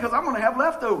is great because I'm going to have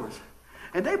leftovers.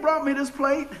 And they brought me this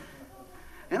plate.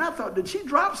 And I thought, did she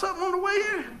drop something on the way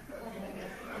here?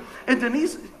 And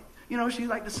Denise, you know, she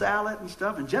liked the salad and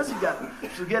stuff. And Jesse got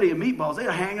spaghetti and meatballs. They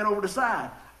are hanging over the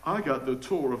side. I got the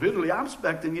tour of Italy. I'm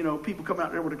expecting, you know, people come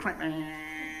out there with a crank.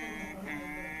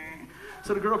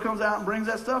 So the girl comes out and brings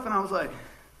that stuff, and I was like,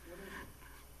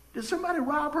 did somebody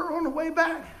rob her on the way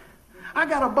back? I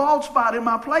got a bald spot in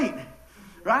my plate,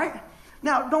 right?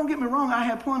 Now, don't get me wrong, I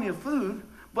had plenty of food,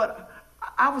 but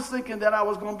I was thinking that I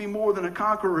was going to be more than a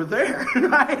conqueror there,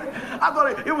 right? I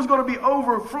thought it was going to be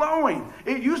overflowing.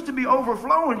 It used to be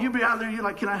overflowing. You'd be out there, you're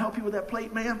like, can I help you with that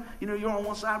plate, man? You know, you're on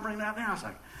one side, bring it out there. I was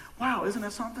like, wow, isn't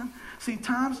that something? See,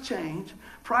 times change,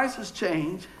 prices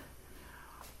change.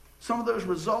 Some of those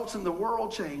results in the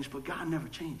world change, but God never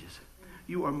changes.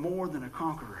 You are more than a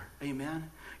conqueror. Amen.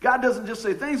 God doesn't just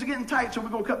say, things are getting tight, so we're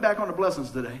going to cut back on the blessings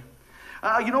today.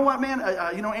 You know what, man?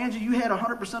 You know, Angie, you had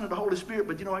 100% of the Holy Spirit,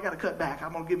 but you know, I got to cut back.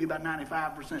 I'm going to give you about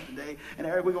 95% today. And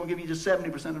Eric, we're going to give you just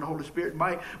 70% of the Holy Spirit.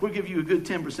 Mike, we'll give you a good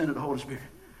 10% of the Holy Spirit.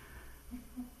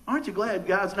 Aren't you glad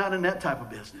God's not in that type of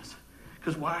business?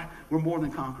 Because why? We're more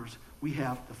than conquerors. We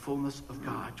have the fullness of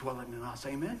God dwelling in us.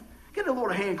 Amen. Give the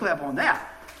Lord a hand clap on that.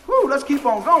 Woo, let's keep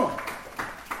on going.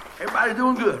 Everybody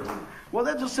doing good. Well,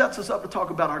 that just sets us up to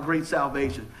talk about our great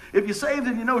salvation. If you're saved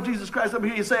and you know Jesus Christ, let me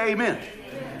hear you say amen.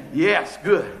 Amen. Yes,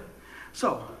 good.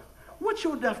 So, what's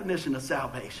your definition of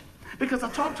salvation? Because I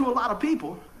talk to a lot of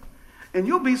people, and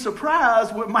you'll be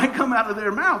surprised what might come out of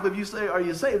their mouth if you say, are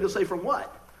you saved? They'll say, from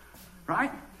what?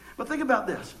 Right? But think about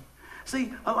this.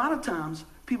 See, a lot of times,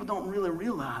 people don't really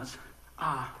realize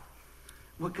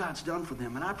what God's done for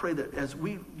them. And I pray that as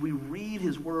we read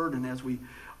his word and as we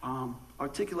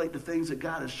articulate the things that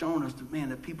God has shown us,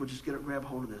 that people just grab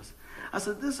hold of this. I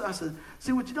said,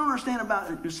 see, what you don't understand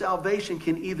about your salvation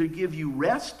can either give you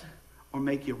rest or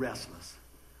make you restless.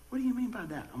 What do you mean by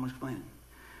that? I'm going to explain it.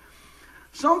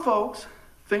 Some folks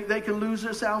think they can lose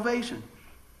their salvation.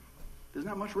 There's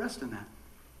not much rest in that.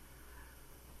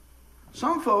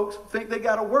 Some folks think they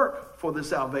got to work for their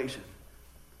salvation.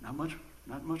 Not much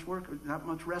work, not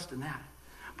much rest in that.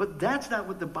 But that's not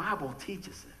what the Bible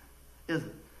teaches it, is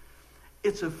it?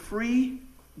 It's a free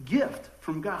gift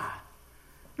from God.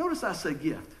 Notice I say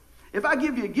gift. If I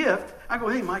give you a gift, I go,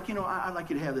 hey, Mike, you know, I'd like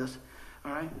you to have this.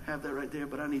 All right, have that right there,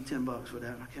 but I need $10 for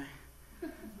that, okay?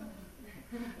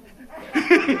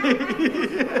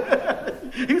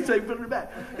 He'd say, put it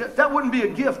back. That wouldn't be a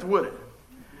gift, would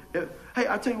it? Hey,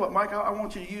 I tell you what, Mike, I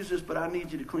want you to use this, but I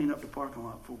need you to clean up the parking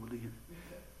lot before we leave.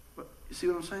 But you see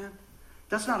what I'm saying?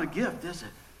 That's not a gift, is it?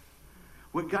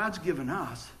 What God's given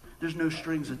us, there's no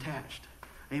strings attached.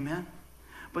 Amen?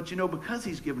 But you know, because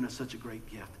he's given us such a great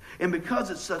gift, and because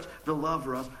it's such the love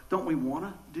for us, don't we want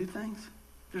to do things?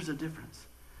 There's a difference.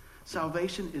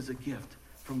 Salvation is a gift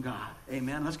from God.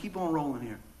 Amen. Let's keep on rolling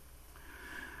here.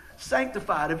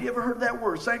 Sanctified. Have you ever heard that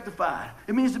word, sanctified?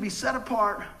 It means to be set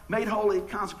apart, made holy,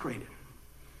 consecrated.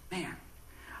 Man,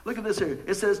 look at this here.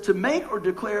 It says to make or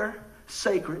declare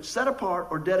sacred, set apart,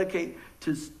 or dedicate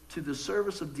to the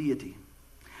service of deity.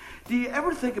 Do you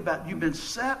ever think about you've been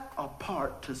set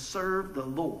apart to serve the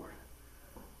Lord?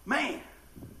 Man.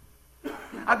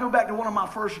 I go back to one of my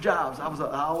first jobs. I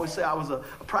always say I was a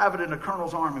private in the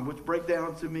colonel's army, which break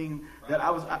down to mean that I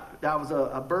was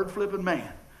a bird flipping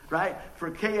man. Right? For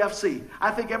KFC.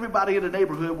 I think everybody in the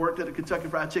neighborhood worked at a Kentucky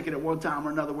Fried Chicken at one time or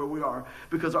another where we are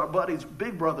because our buddy's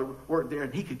big brother worked there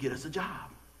and he could get us a job.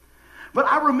 But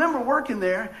I remember working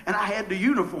there and I had the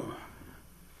uniform.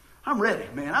 I'm ready,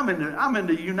 man. I'm in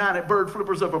the United Bird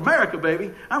Flippers of America,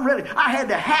 baby. I'm ready. I had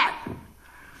the hat.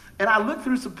 And I looked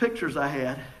through some pictures I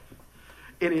had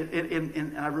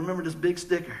and I remember this big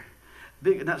sticker.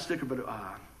 Not sticker, but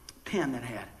a pen that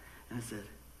had. And it said,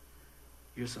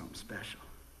 "You're something special."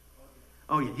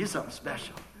 Oh, yeah, you're something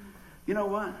special. You know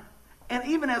what? And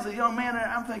even as a young man,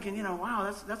 I'm thinking,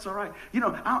 wow, that's all right.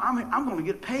 I'm going to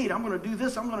get paid. I'm going to do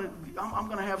this. I'm going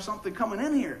to have something coming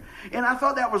in here. And I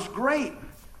thought that was great.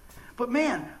 But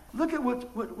man, look at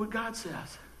what God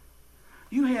says.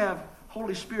 You have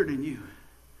Holy Spirit in you.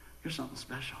 You're something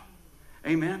special.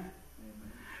 Amen?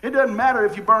 It doesn't matter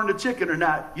if you burned a chicken or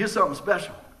not. You're something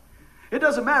special. It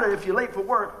doesn't matter if you're late for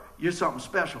work. You're something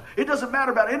special. It doesn't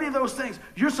matter about any of those things.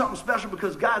 You're something special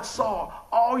because God saw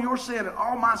all your sin and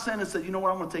all my sin and said, you know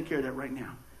what, I'm going to take care of that right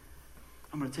now.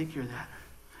 I'm going to take care of that.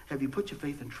 Have you put your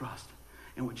faith and trust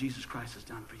in what Jesus Christ has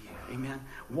done for you? Amen.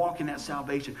 Walk in that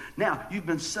salvation. Now, you've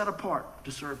been set apart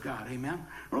to serve God. Amen.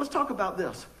 Well, let's talk about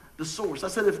this, the source. I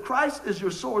said, if Christ is your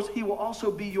source, he will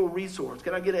also be your resource.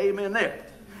 Can I get an amen there?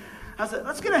 I said,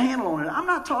 let's get a handle on it. I'm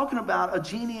not talking about a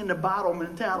genie in the bottle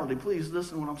mentality. Please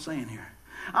listen to what I'm saying here.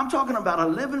 I'm talking about a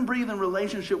living, breathing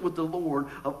relationship with the Lord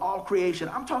of all creation.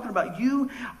 I'm talking about you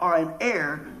are an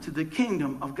heir to the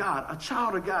kingdom of God, a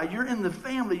child of God. You're in the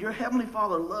family. Your heavenly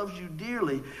Father loves you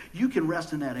dearly. You can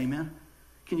rest in that, amen?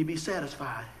 Can you be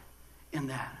satisfied in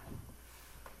that?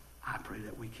 I pray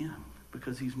that we can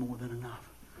because he's more than enough.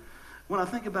 When I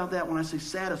think about that, when I say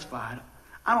satisfied,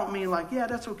 I don't mean like, yeah,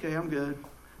 that's okay, I'm good.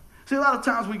 See, a lot of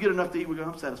times we get enough to eat, we go,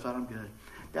 I'm satisfied, I'm good.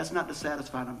 That's not the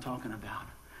satisfied I'm talking about.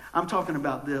 I'm talking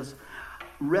about this,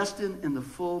 resting in the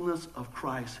fullness of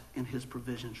Christ and his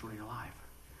provisions for your life.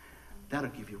 That'll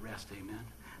give you rest, amen.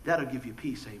 That'll give you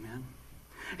peace, amen.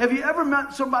 Have you ever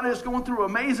met somebody that's going through an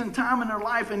amazing time in their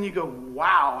life and you go,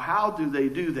 wow, how do they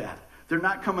do that? They're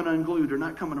not coming unglued, they're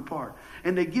not coming apart.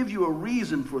 And they give you a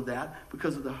reason for that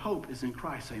because of the hope is in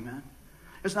Christ, amen.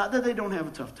 It's not that they don't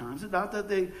have tough times. It's not that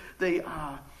they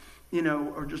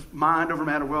are just mind over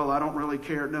matter. Well, I don't really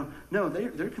care. No,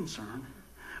 they're concerned.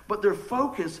 But their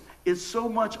focus is so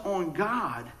much on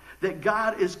God that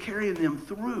God is carrying them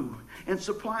through and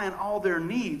supplying all their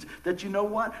needs that you know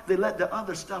what? They let the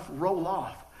other stuff roll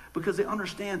off because they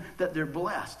understand that they're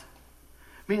blessed.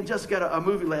 Me and Jessica got a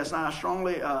movie last night. I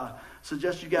strongly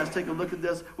suggest you guys take a look at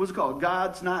this. What's it called?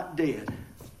 God's Not Dead.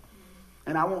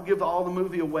 And I won't give all the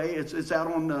movie away. It's out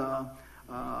on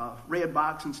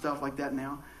Redbox and stuff like that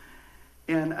now.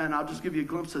 And I'll just give you a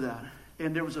glimpse of that.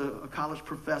 And there was a college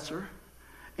professor.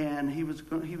 And he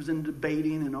was in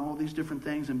debating and all these different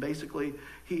things. And basically,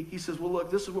 he says, well,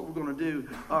 look, this is what we're going to do.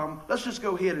 Let's just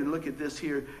go ahead and look at this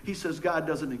here. He says God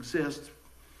doesn't exist.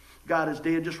 God is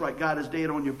dead, just like God is dead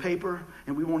on your paper.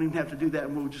 And we won't even have to do that.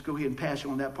 And we'll just go ahead and pass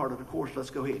you on that part of the course. Let's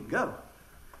go ahead and go.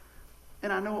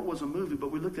 And I know it was a movie,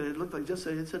 but we looked at it. It looked like, just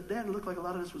said, it said, Dad, it looked like a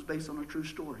lot of this was based on a true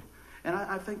story. And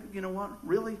I think, you know what?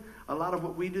 Really, a lot of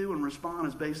what we do and respond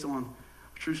is based on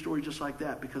true story just like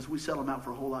that because we sell them out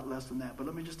for a whole lot less than that. But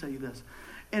let me just tell you this.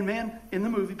 And man, in the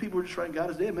movie, people were just writing,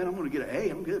 God is dead. Man, I'm going to get an A.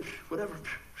 I'm good. Whatever.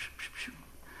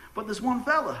 But this one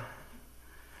fella,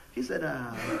 he said,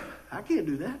 I can't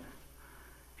do that.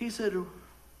 He said, oh,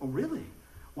 really?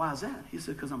 Why is that? He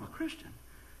said, because I'm a Christian.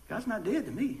 God's not dead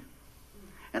to me.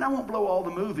 And I won't blow all the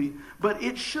movie, but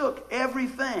it shook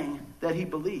everything that he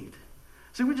believed.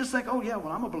 See, we just think, oh, yeah,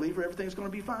 well, I'm a believer. Everything's going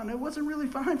to be fine. It wasn't really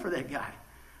fine for that guy,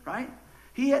 right?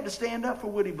 He had to stand up for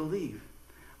what he believed.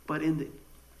 But in the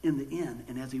end,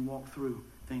 and as he walked through,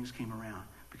 things came around.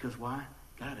 Because why?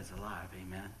 God is alive,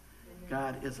 amen.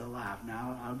 God is alive.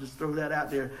 Now, I'll just throw that out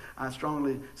there. I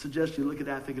strongly suggest you look at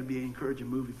that. I think it'd be an encouraging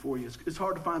movie for you. It's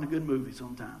hard to find a good movie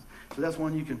sometimes. So that's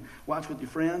one you can watch with your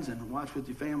friends and watch with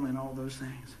your family and all those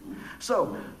things.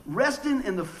 So, resting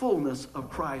in the fullness of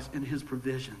Christ and his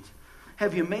provisions.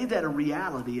 Have you made that a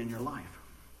reality in your life?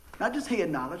 Not just head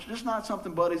knowledge, just not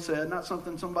something Buddy said, not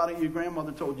something somebody your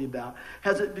grandmother told you about.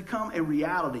 Has it become a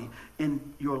reality in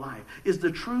your life? Is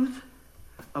the truth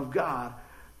of God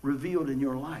revealed in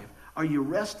your life? Are you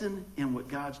resting in what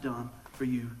God's done for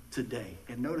you today?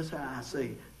 And notice how I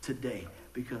say today,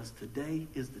 because today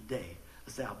is the day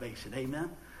of salvation.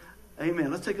 Amen? Amen.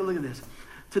 Let's take a look at this.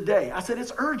 Today, I said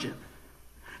it's urgent.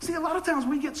 See, a lot of times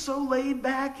we get so laid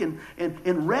back and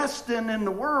resting in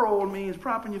the world means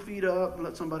propping your feet up and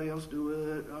let somebody else do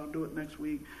it. I'll do it next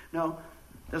week. No,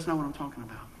 that's not what I'm talking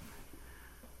about.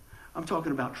 I'm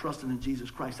talking about trusting in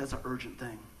Jesus Christ. That's an urgent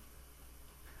thing.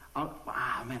 I'd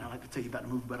like to tell you about the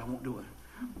movie, but I won't do it.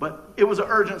 But it was an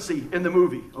urgency in the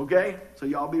movie, okay? So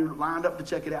y'all be lined up to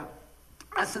check it out.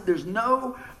 I said there's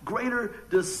no greater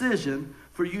decision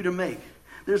for you to make.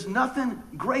 There's nothing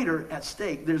greater at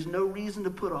stake. There's no reason to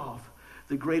put off.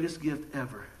 The greatest gift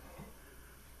ever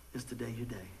is today your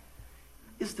day.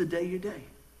 It's today your day.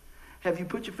 Have you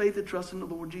put your faith and trust in the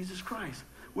Lord Jesus Christ?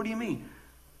 What do you mean?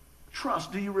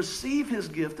 Trust. Do you receive his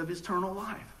gift of eternal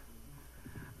life?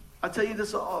 I tell you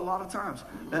this a lot of times.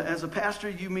 As a pastor,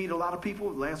 you meet a lot of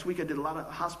people. Last week I did a lot of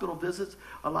hospital visits.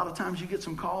 A lot of times you get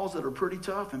some calls that are pretty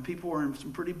tough and people are in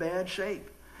some pretty bad shape.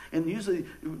 And usually,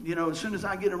 as soon as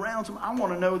I get around them, I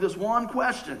want to know this one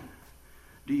question.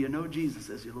 Do you know Jesus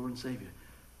as your Lord and Savior?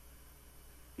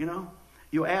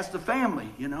 You'll ask the family,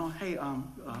 hey, are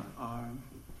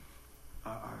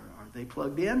they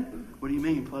plugged in? What do you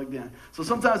mean plugged in? So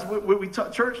sometimes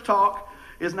church talk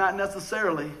is not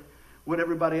necessarily what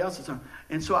everybody else is on.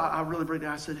 And so I really break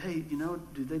down. I said, hey, do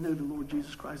they know the Lord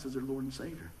Jesus Christ as their Lord and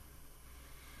Savior?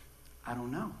 I don't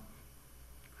know.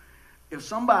 If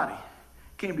somebody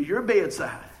came to your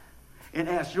bedside and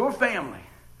asked your family,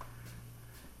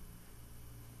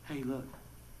 hey, look,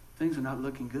 things are not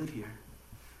looking good here,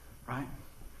 right?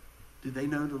 Do they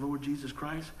know the Lord Jesus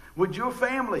Christ? Would your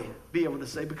family be able to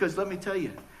say? Because let me tell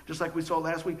you, just like we saw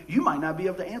last week, you might not be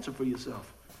able to answer for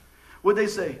yourself. Would they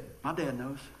say, my dad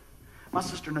knows, my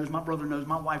sister knows, my brother knows,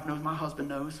 my wife knows, my husband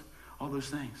knows, all those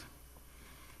things?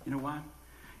 You know why?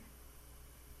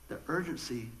 The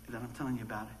urgency that I'm telling you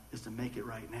about is to make it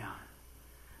right now.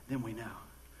 Then we know.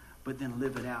 But then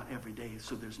live it out every day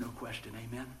so there's no question.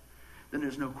 Amen? Then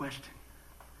there's no question.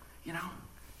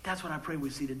 That's what I pray we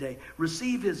see today.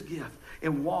 Receive his gift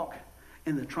and walk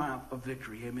in the triumph of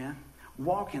victory. Amen?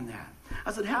 Walk in that.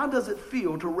 I said, how does it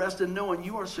feel to rest in knowing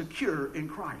you are secure in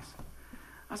Christ?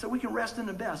 I said, we can rest in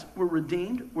the best. We're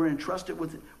redeemed. We're entrusted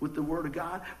with the word of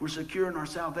God. We're secure in our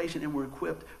salvation, and we're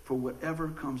equipped for whatever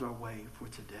comes our way for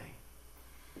today.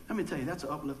 Let me tell you, that's an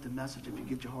uplifting message if you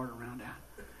get your heart around that.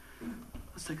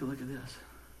 Let's take a look at this.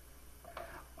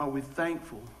 Are we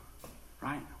thankful,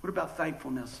 right? What about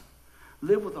thankfulness?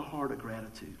 Live with a heart of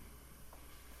gratitude.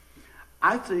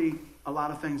 I see a lot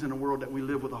of things in the world that we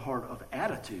live with a heart of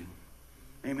attitude.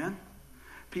 Amen?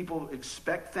 People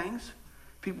expect things.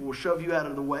 People will shove you out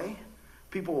of the way.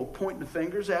 People will point the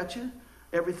fingers at you.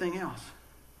 Everything else.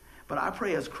 But I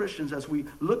pray as Christians, as we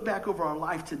look back over our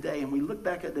life today and we look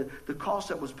back at the cost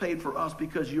that was paid for us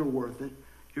because you're worth it,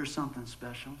 you're something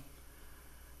special,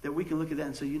 that we can look at that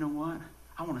and say, you know what?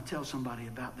 I want to tell somebody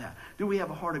about that. Do we have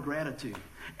a heart of gratitude?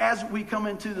 As we come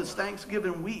into this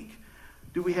Thanksgiving week,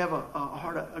 do we have a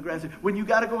heart of gratitude? When you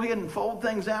got to go ahead and fold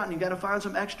things out and you got to find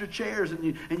some extra chairs and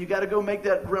you got to go make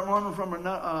that run from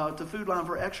to Food Line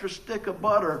for extra stick of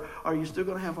butter, are you still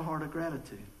going to have a heart of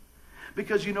gratitude?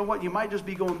 Because you know what? You might just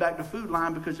be going back to Food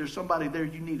Line because there's somebody there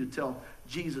you need to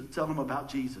tell them about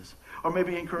Jesus. Or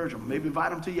maybe encourage them. Maybe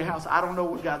invite them to your house. I don't know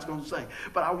what God's going to say.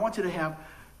 But I want you to have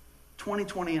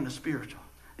 2020 in the spiritual.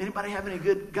 Anybody have any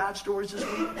good God stories this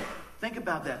week? Think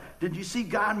about that. Did you see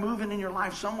God moving in your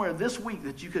life somewhere this week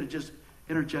that you could have just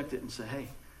interjected and said, hey,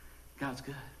 God's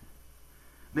good?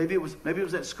 Maybe it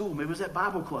was at school. Maybe it was at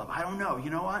Bible club. I don't know. You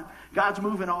know what? God's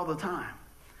moving all the time.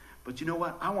 But you know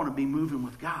what? I want to be moving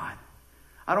with God.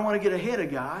 I don't want to get ahead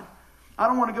of God. I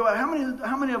don't want to go out.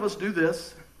 How many of us do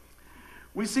this?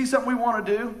 We see something we want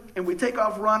to do, and we take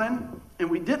off running, and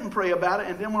we didn't pray about it,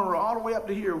 and then when we're all the way up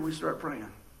to here, we start praying.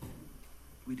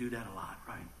 We do that a lot,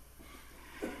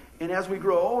 right? And as we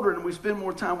grow older and we spend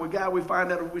more time with God, we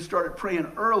find out if we started praying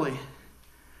early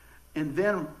and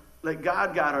then let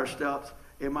God guide our steps,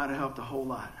 it might have helped a whole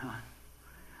lot, huh?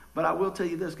 But I will tell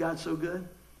you this, God's so good,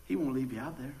 he won't leave you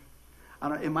out there.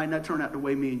 It might not turn out the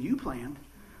way me and you planned,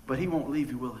 but he won't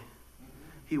leave you, will he?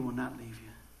 He will not leave you.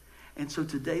 And so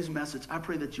today's message, I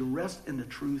pray that you rest in the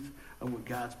truth of what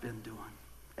God's been doing.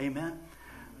 Amen?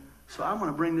 So I'm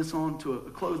going to bring this on to a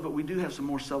close, but we do have some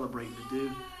more celebrating to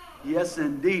do. Yes,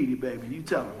 indeed, baby. You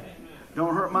tell them.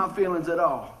 Don't hurt my feelings at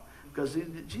all. Because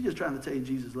she's just trying to tell you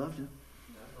Jesus loves you.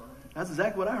 That's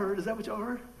exactly what I heard. Is that what y'all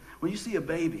heard? When you see a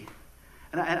baby,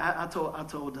 and I told I'm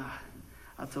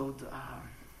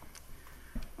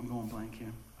going blank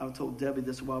here. I told Debbie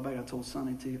this a while back. I told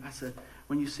Sonny too. I said,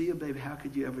 when you see a baby, how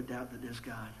could you ever doubt that there's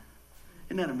God?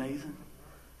 Isn't that amazing?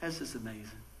 That's just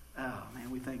amazing. Oh, man,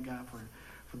 we thank God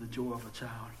for the joy of a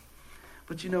child.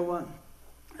 But you know what?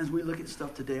 As we look at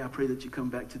stuff today, I pray that you come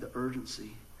back to the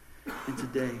urgency and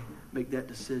today make that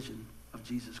decision of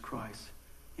Jesus Christ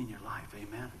in your life.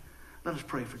 Amen. Let us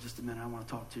pray for just a minute. I want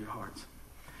to talk to your hearts.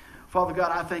 Father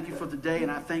God, I thank you for the day,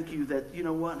 and I thank you that, you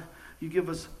know what? You give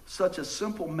us such a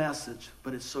simple message,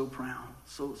 but it's so profound.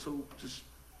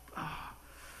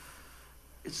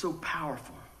 It's so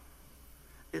powerful.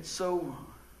 It's so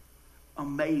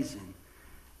amazing.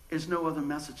 There's no other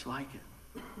message like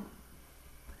it.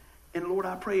 And Lord,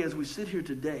 I pray as we sit here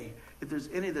today, if there's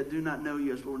any that do not know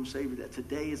you as Lord and Savior, that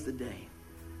today is the day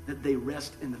that they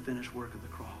rest in the finished work of the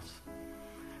cross.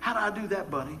 How do I do that,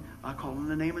 buddy? I call in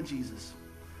the name of Jesus.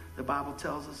 The Bible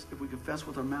tells us if we confess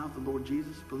with our mouth the Lord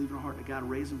Jesus, believe in our heart that God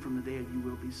raised him from the dead, you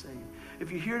will be saved.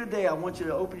 If you're here today, I want you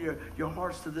to open your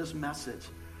hearts to this message.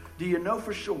 Do you know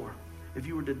for sure if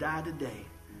you were to die today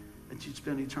that you'd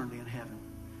spend eternity in heaven?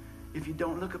 If you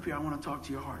don't, look up here. I want to talk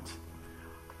to your hearts.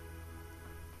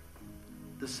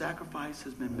 The sacrifice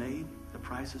has been made. The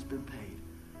price has been paid.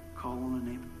 Call on the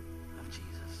name of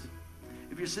Jesus.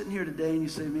 If you're sitting here today and you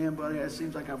say, man, buddy, it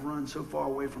seems like I've run so far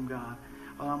away from God.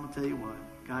 Well, I'm going to tell you what.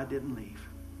 God didn't leave.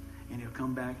 And he'll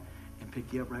come back and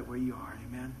pick you up right where you are.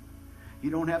 Amen. You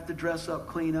don't have to dress up,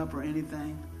 clean up, or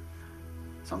anything.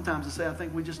 Sometimes I say, I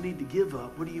think we just need to give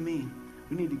up. What do you mean?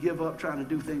 We need to give up trying to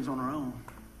do things on our own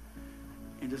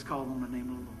and just call on the name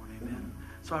of the Lord. Amen.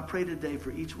 So I pray today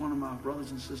for each one of my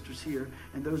brothers and sisters here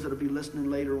and those that will be listening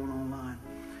later on online.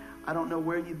 I don't know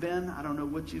where you've been. I don't know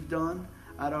what you've done.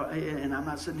 And I'm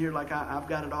not sitting here like I've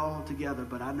got it all together,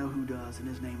 but I know who does, and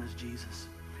his name is Jesus.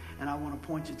 And I want to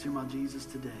point you to my Jesus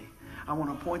today. I want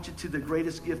to point you to the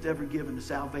greatest gift ever given, the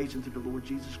salvation through the Lord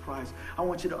Jesus Christ. I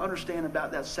want you to understand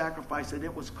about that sacrifice, that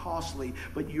it was costly,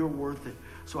 but you're worth it.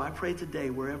 So I pray today,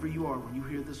 wherever you are, when you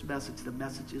hear this message, the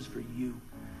message is for you.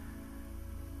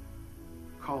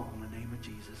 Call on the name of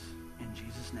Jesus. In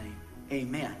Jesus' name,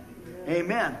 amen.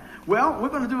 Amen. Well, we're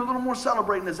going to do a little more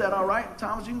celebrating. Is that all right?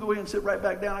 Thomas, you can go ahead and sit right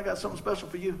back down. I got something special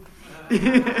for you.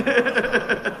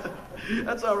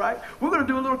 That's all right. We're going to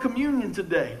do a little communion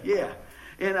today. Yeah.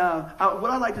 And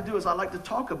what I like to do is I like to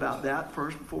talk about that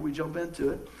first before we jump into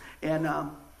it,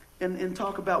 and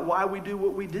talk about why we do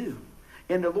what we do.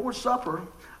 And the Lord's Supper,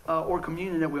 or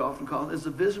communion that we often call it, is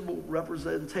a visible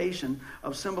representation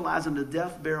of symbolizing the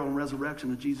death, burial, and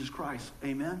resurrection of Jesus Christ.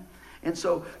 Amen? And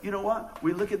so, you know what?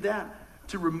 We look at that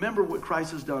to remember what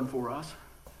Christ has done for us,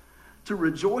 to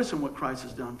rejoice in what Christ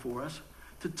has done for us,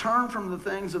 to turn from the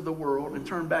things of the world and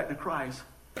turn back to Christ,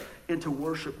 and to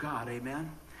worship God.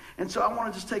 Amen? And so I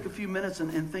want to just take a few minutes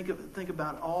and think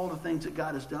about all the things that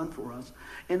God has done for us,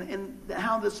 and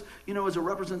how this, is a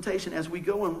representation as we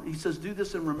go, and he says, do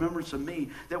this in remembrance of me,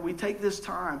 that we take this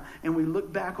time and we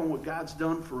look back on what God's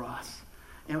done for us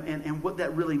and what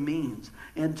that really means,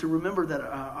 and to remember that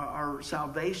our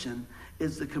salvation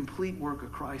is the complete work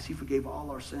of Christ. He forgave all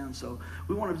our sins. So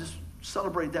we want to just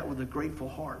celebrate that with a grateful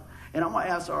heart. And I'm going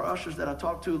to ask our ushers that I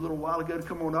talked to a little while ago to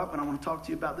come on up, and I want to talk to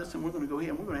you about this, and we're going to go ahead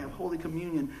and we're going to have Holy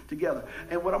Communion together.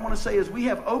 And what I want to say is we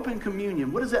have open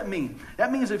communion. What does that mean?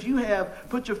 That means if you have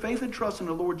put your faith and trust in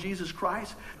the Lord Jesus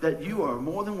Christ, that you are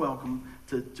more than welcome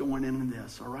to join in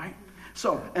this, all right?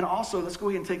 So, and also, let's go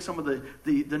ahead and take some of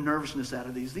the nervousness out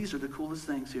of these. These are the coolest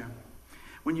things here.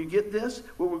 When you get this,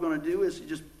 what we're going to do is you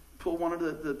just pull one of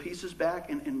the pieces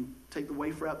back and take the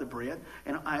wafer out, the bread.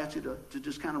 And I ask you to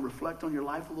just kind of reflect on your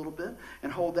life a little bit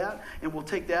and hold that. And we'll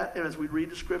take that as we read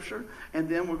the scripture. And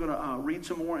then we're going to read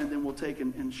some more, and then we'll take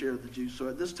and share the juice. So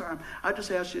at this time, I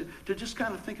just ask you to just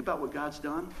kind of think about what God's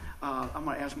done. I'm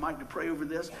going to ask Mike to pray over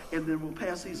this, and then we'll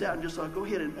pass these out. And just go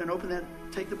ahead and open that,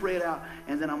 take the bread out,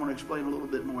 and then I'm going to explain a little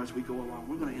bit more as we go along.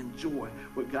 We're going to enjoy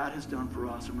what God has done for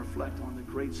us and reflect on the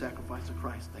great sacrifice of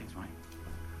Christ. Thanks, Mike.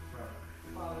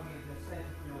 Father, we just thank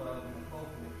you for your love and the hope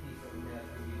and the peace that we have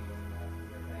through you, and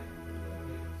we're thankful for the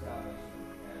gift of salvation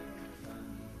we had in your Son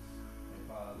Jesus. And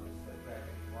Father, just the fact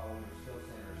that while we were still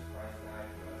sinners, Christ died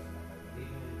for us, and by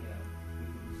believing in him, we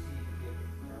can receive the gift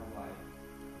of eternal life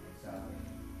and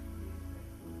salvation.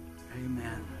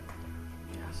 Amen.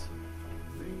 Yes.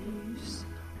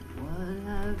 What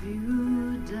have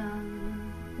you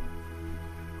done?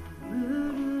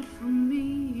 Murdered for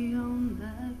me on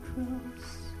that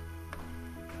cross.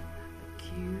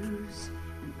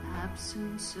 An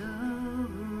absence of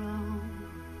wrong,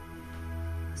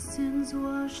 my sins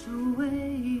washed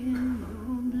away in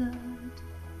your blood.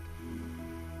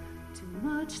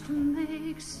 much to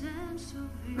make sense of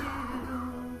it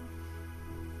all.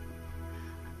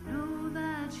 I know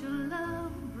that your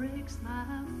love breaks my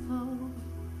fall.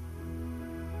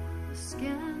 The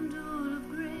scandal of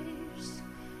grace,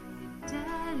 you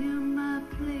died in my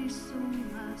place, so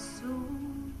my soul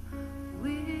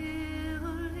will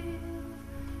live.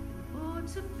 Oh,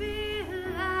 to be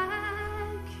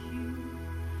like you,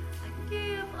 I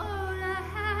give all I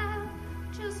have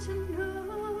just to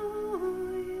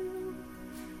know you.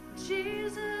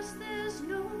 Jesus, there's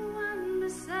no one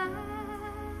beside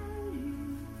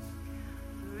you.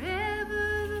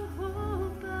 Forever the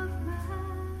hope of my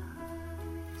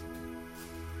heart.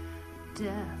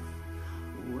 Death,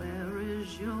 where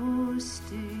is your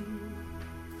sting?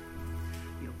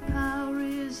 Your power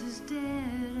is as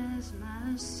dead as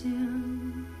my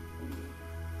sin.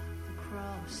 The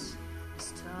cross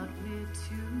has taught me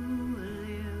to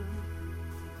live.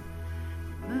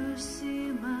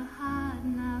 Mercy, my heart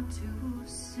now to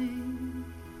sing.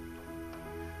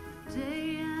 The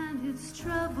day and its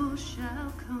trouble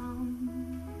shall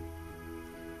come.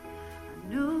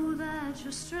 I know that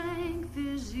your strength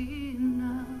is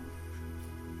enough.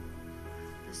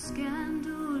 The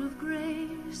scandal of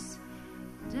grace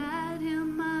died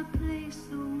in my place,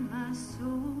 so my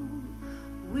soul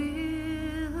will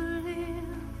live.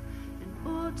 And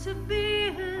oh, to be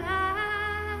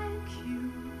like you,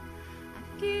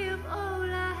 I give all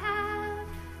I have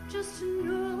just to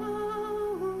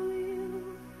know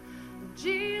you.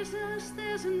 Jesus,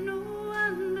 there's no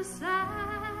one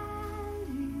beside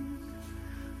you.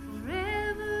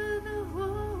 Forever the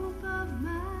hope of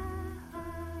my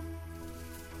heart.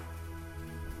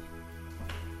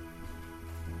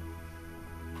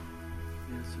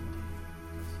 Yes, indeed.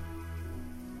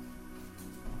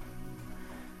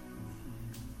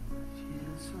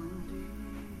 Yes, indeed.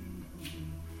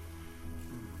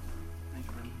 Thank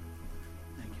you, brother.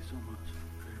 Thank you so much.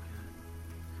 Very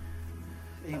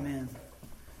good. Amen.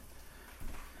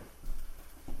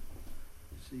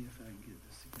 See if I can get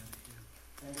this together here.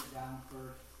 Bend it down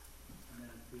first, and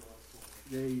then feel it forward.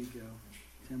 There you go.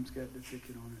 Tim's got the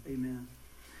ticket on it. Amen.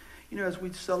 You know, as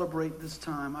we celebrate this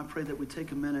time, I pray that we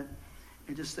take a minute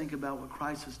and just think about what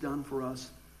Christ has done for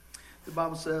us. The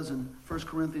Bible says in 1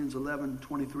 Corinthians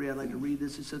 11:23, I'd like to read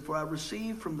this. It said, "For I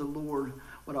received from the Lord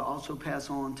what I also pass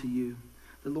on to you.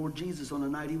 The Lord Jesus, on the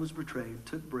night he was betrayed,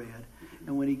 took bread,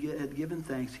 and when he had given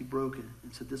thanks, he broke it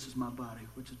and said, 'This is my body,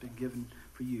 which has been given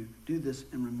for you. Do this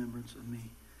in remembrance of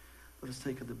me.'" Let us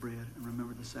take of the bread and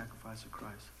remember the sacrifice of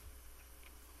Christ.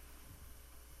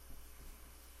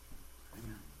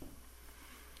 Amen.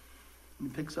 And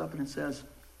he picks up and it says,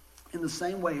 "In the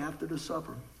same way, after the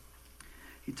supper,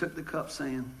 he took the cup,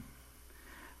 saying,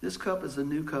 'This cup is the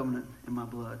new covenant in my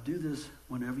blood. Do this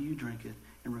whenever you drink it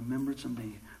in remembrance of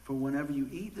me. For whenever you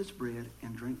eat this bread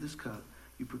and drink this cup,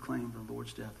 you proclaim the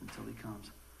Lord's death until he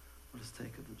comes.'" Let us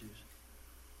take of the juice.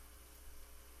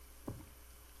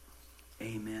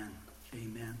 Amen.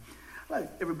 Amen. I'd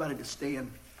like everybody to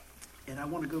stand. And I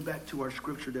want to go back to our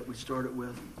scripture that we started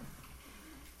with.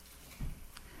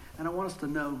 And I want us to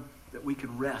know that we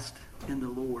can rest in the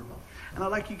Lord. And I'd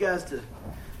like you guys to,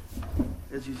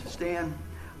 as you stand,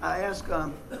 I ask,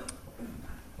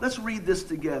 let's read this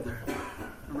together.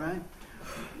 All right?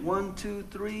 1, 2,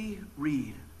 3,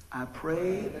 read. "I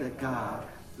pray that God,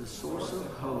 the source of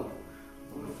hope,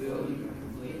 Will fill you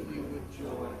completely with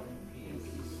joy and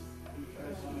peace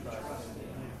because you trust in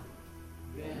him.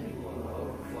 Then you will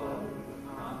overflow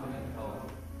with confident hope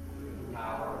through the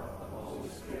power of the Holy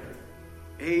Spirit."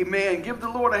 Amen. Give the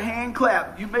Lord a hand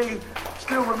clap. You may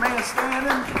still remain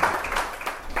standing.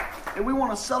 And we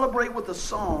want to celebrate with a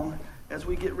song as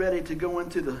we get ready to go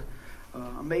into the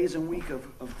amazing week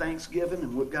of Thanksgiving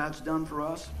and what God's done for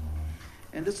us.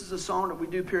 And this is a song that we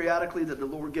do periodically that the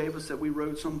Lord gave us that we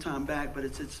wrote some time back. But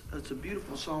it's a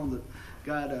beautiful song that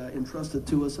God entrusted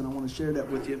to us, and I want to share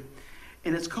that with you.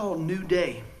 And it's called "New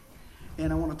Day."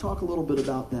 And I want to talk a little bit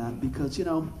about that because, you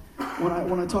know,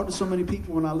 when I talk to so many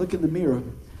people, when I look in the mirror,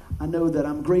 I know that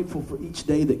I'm grateful for each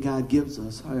day that God gives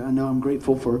us. I know I'm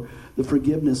grateful for the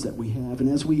forgiveness that we have. And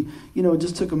as we, you know,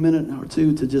 just took a minute or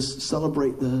two to just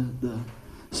celebrate the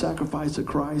sacrifice of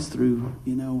Christ through,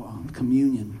 you know,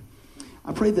 communion,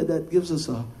 I pray that that gives us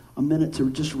a minute to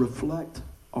just reflect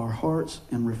our hearts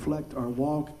and reflect our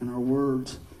walk and our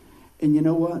words. And you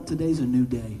know what? Today's a new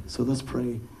day. So let's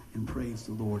pray and praise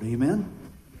the Lord. Amen.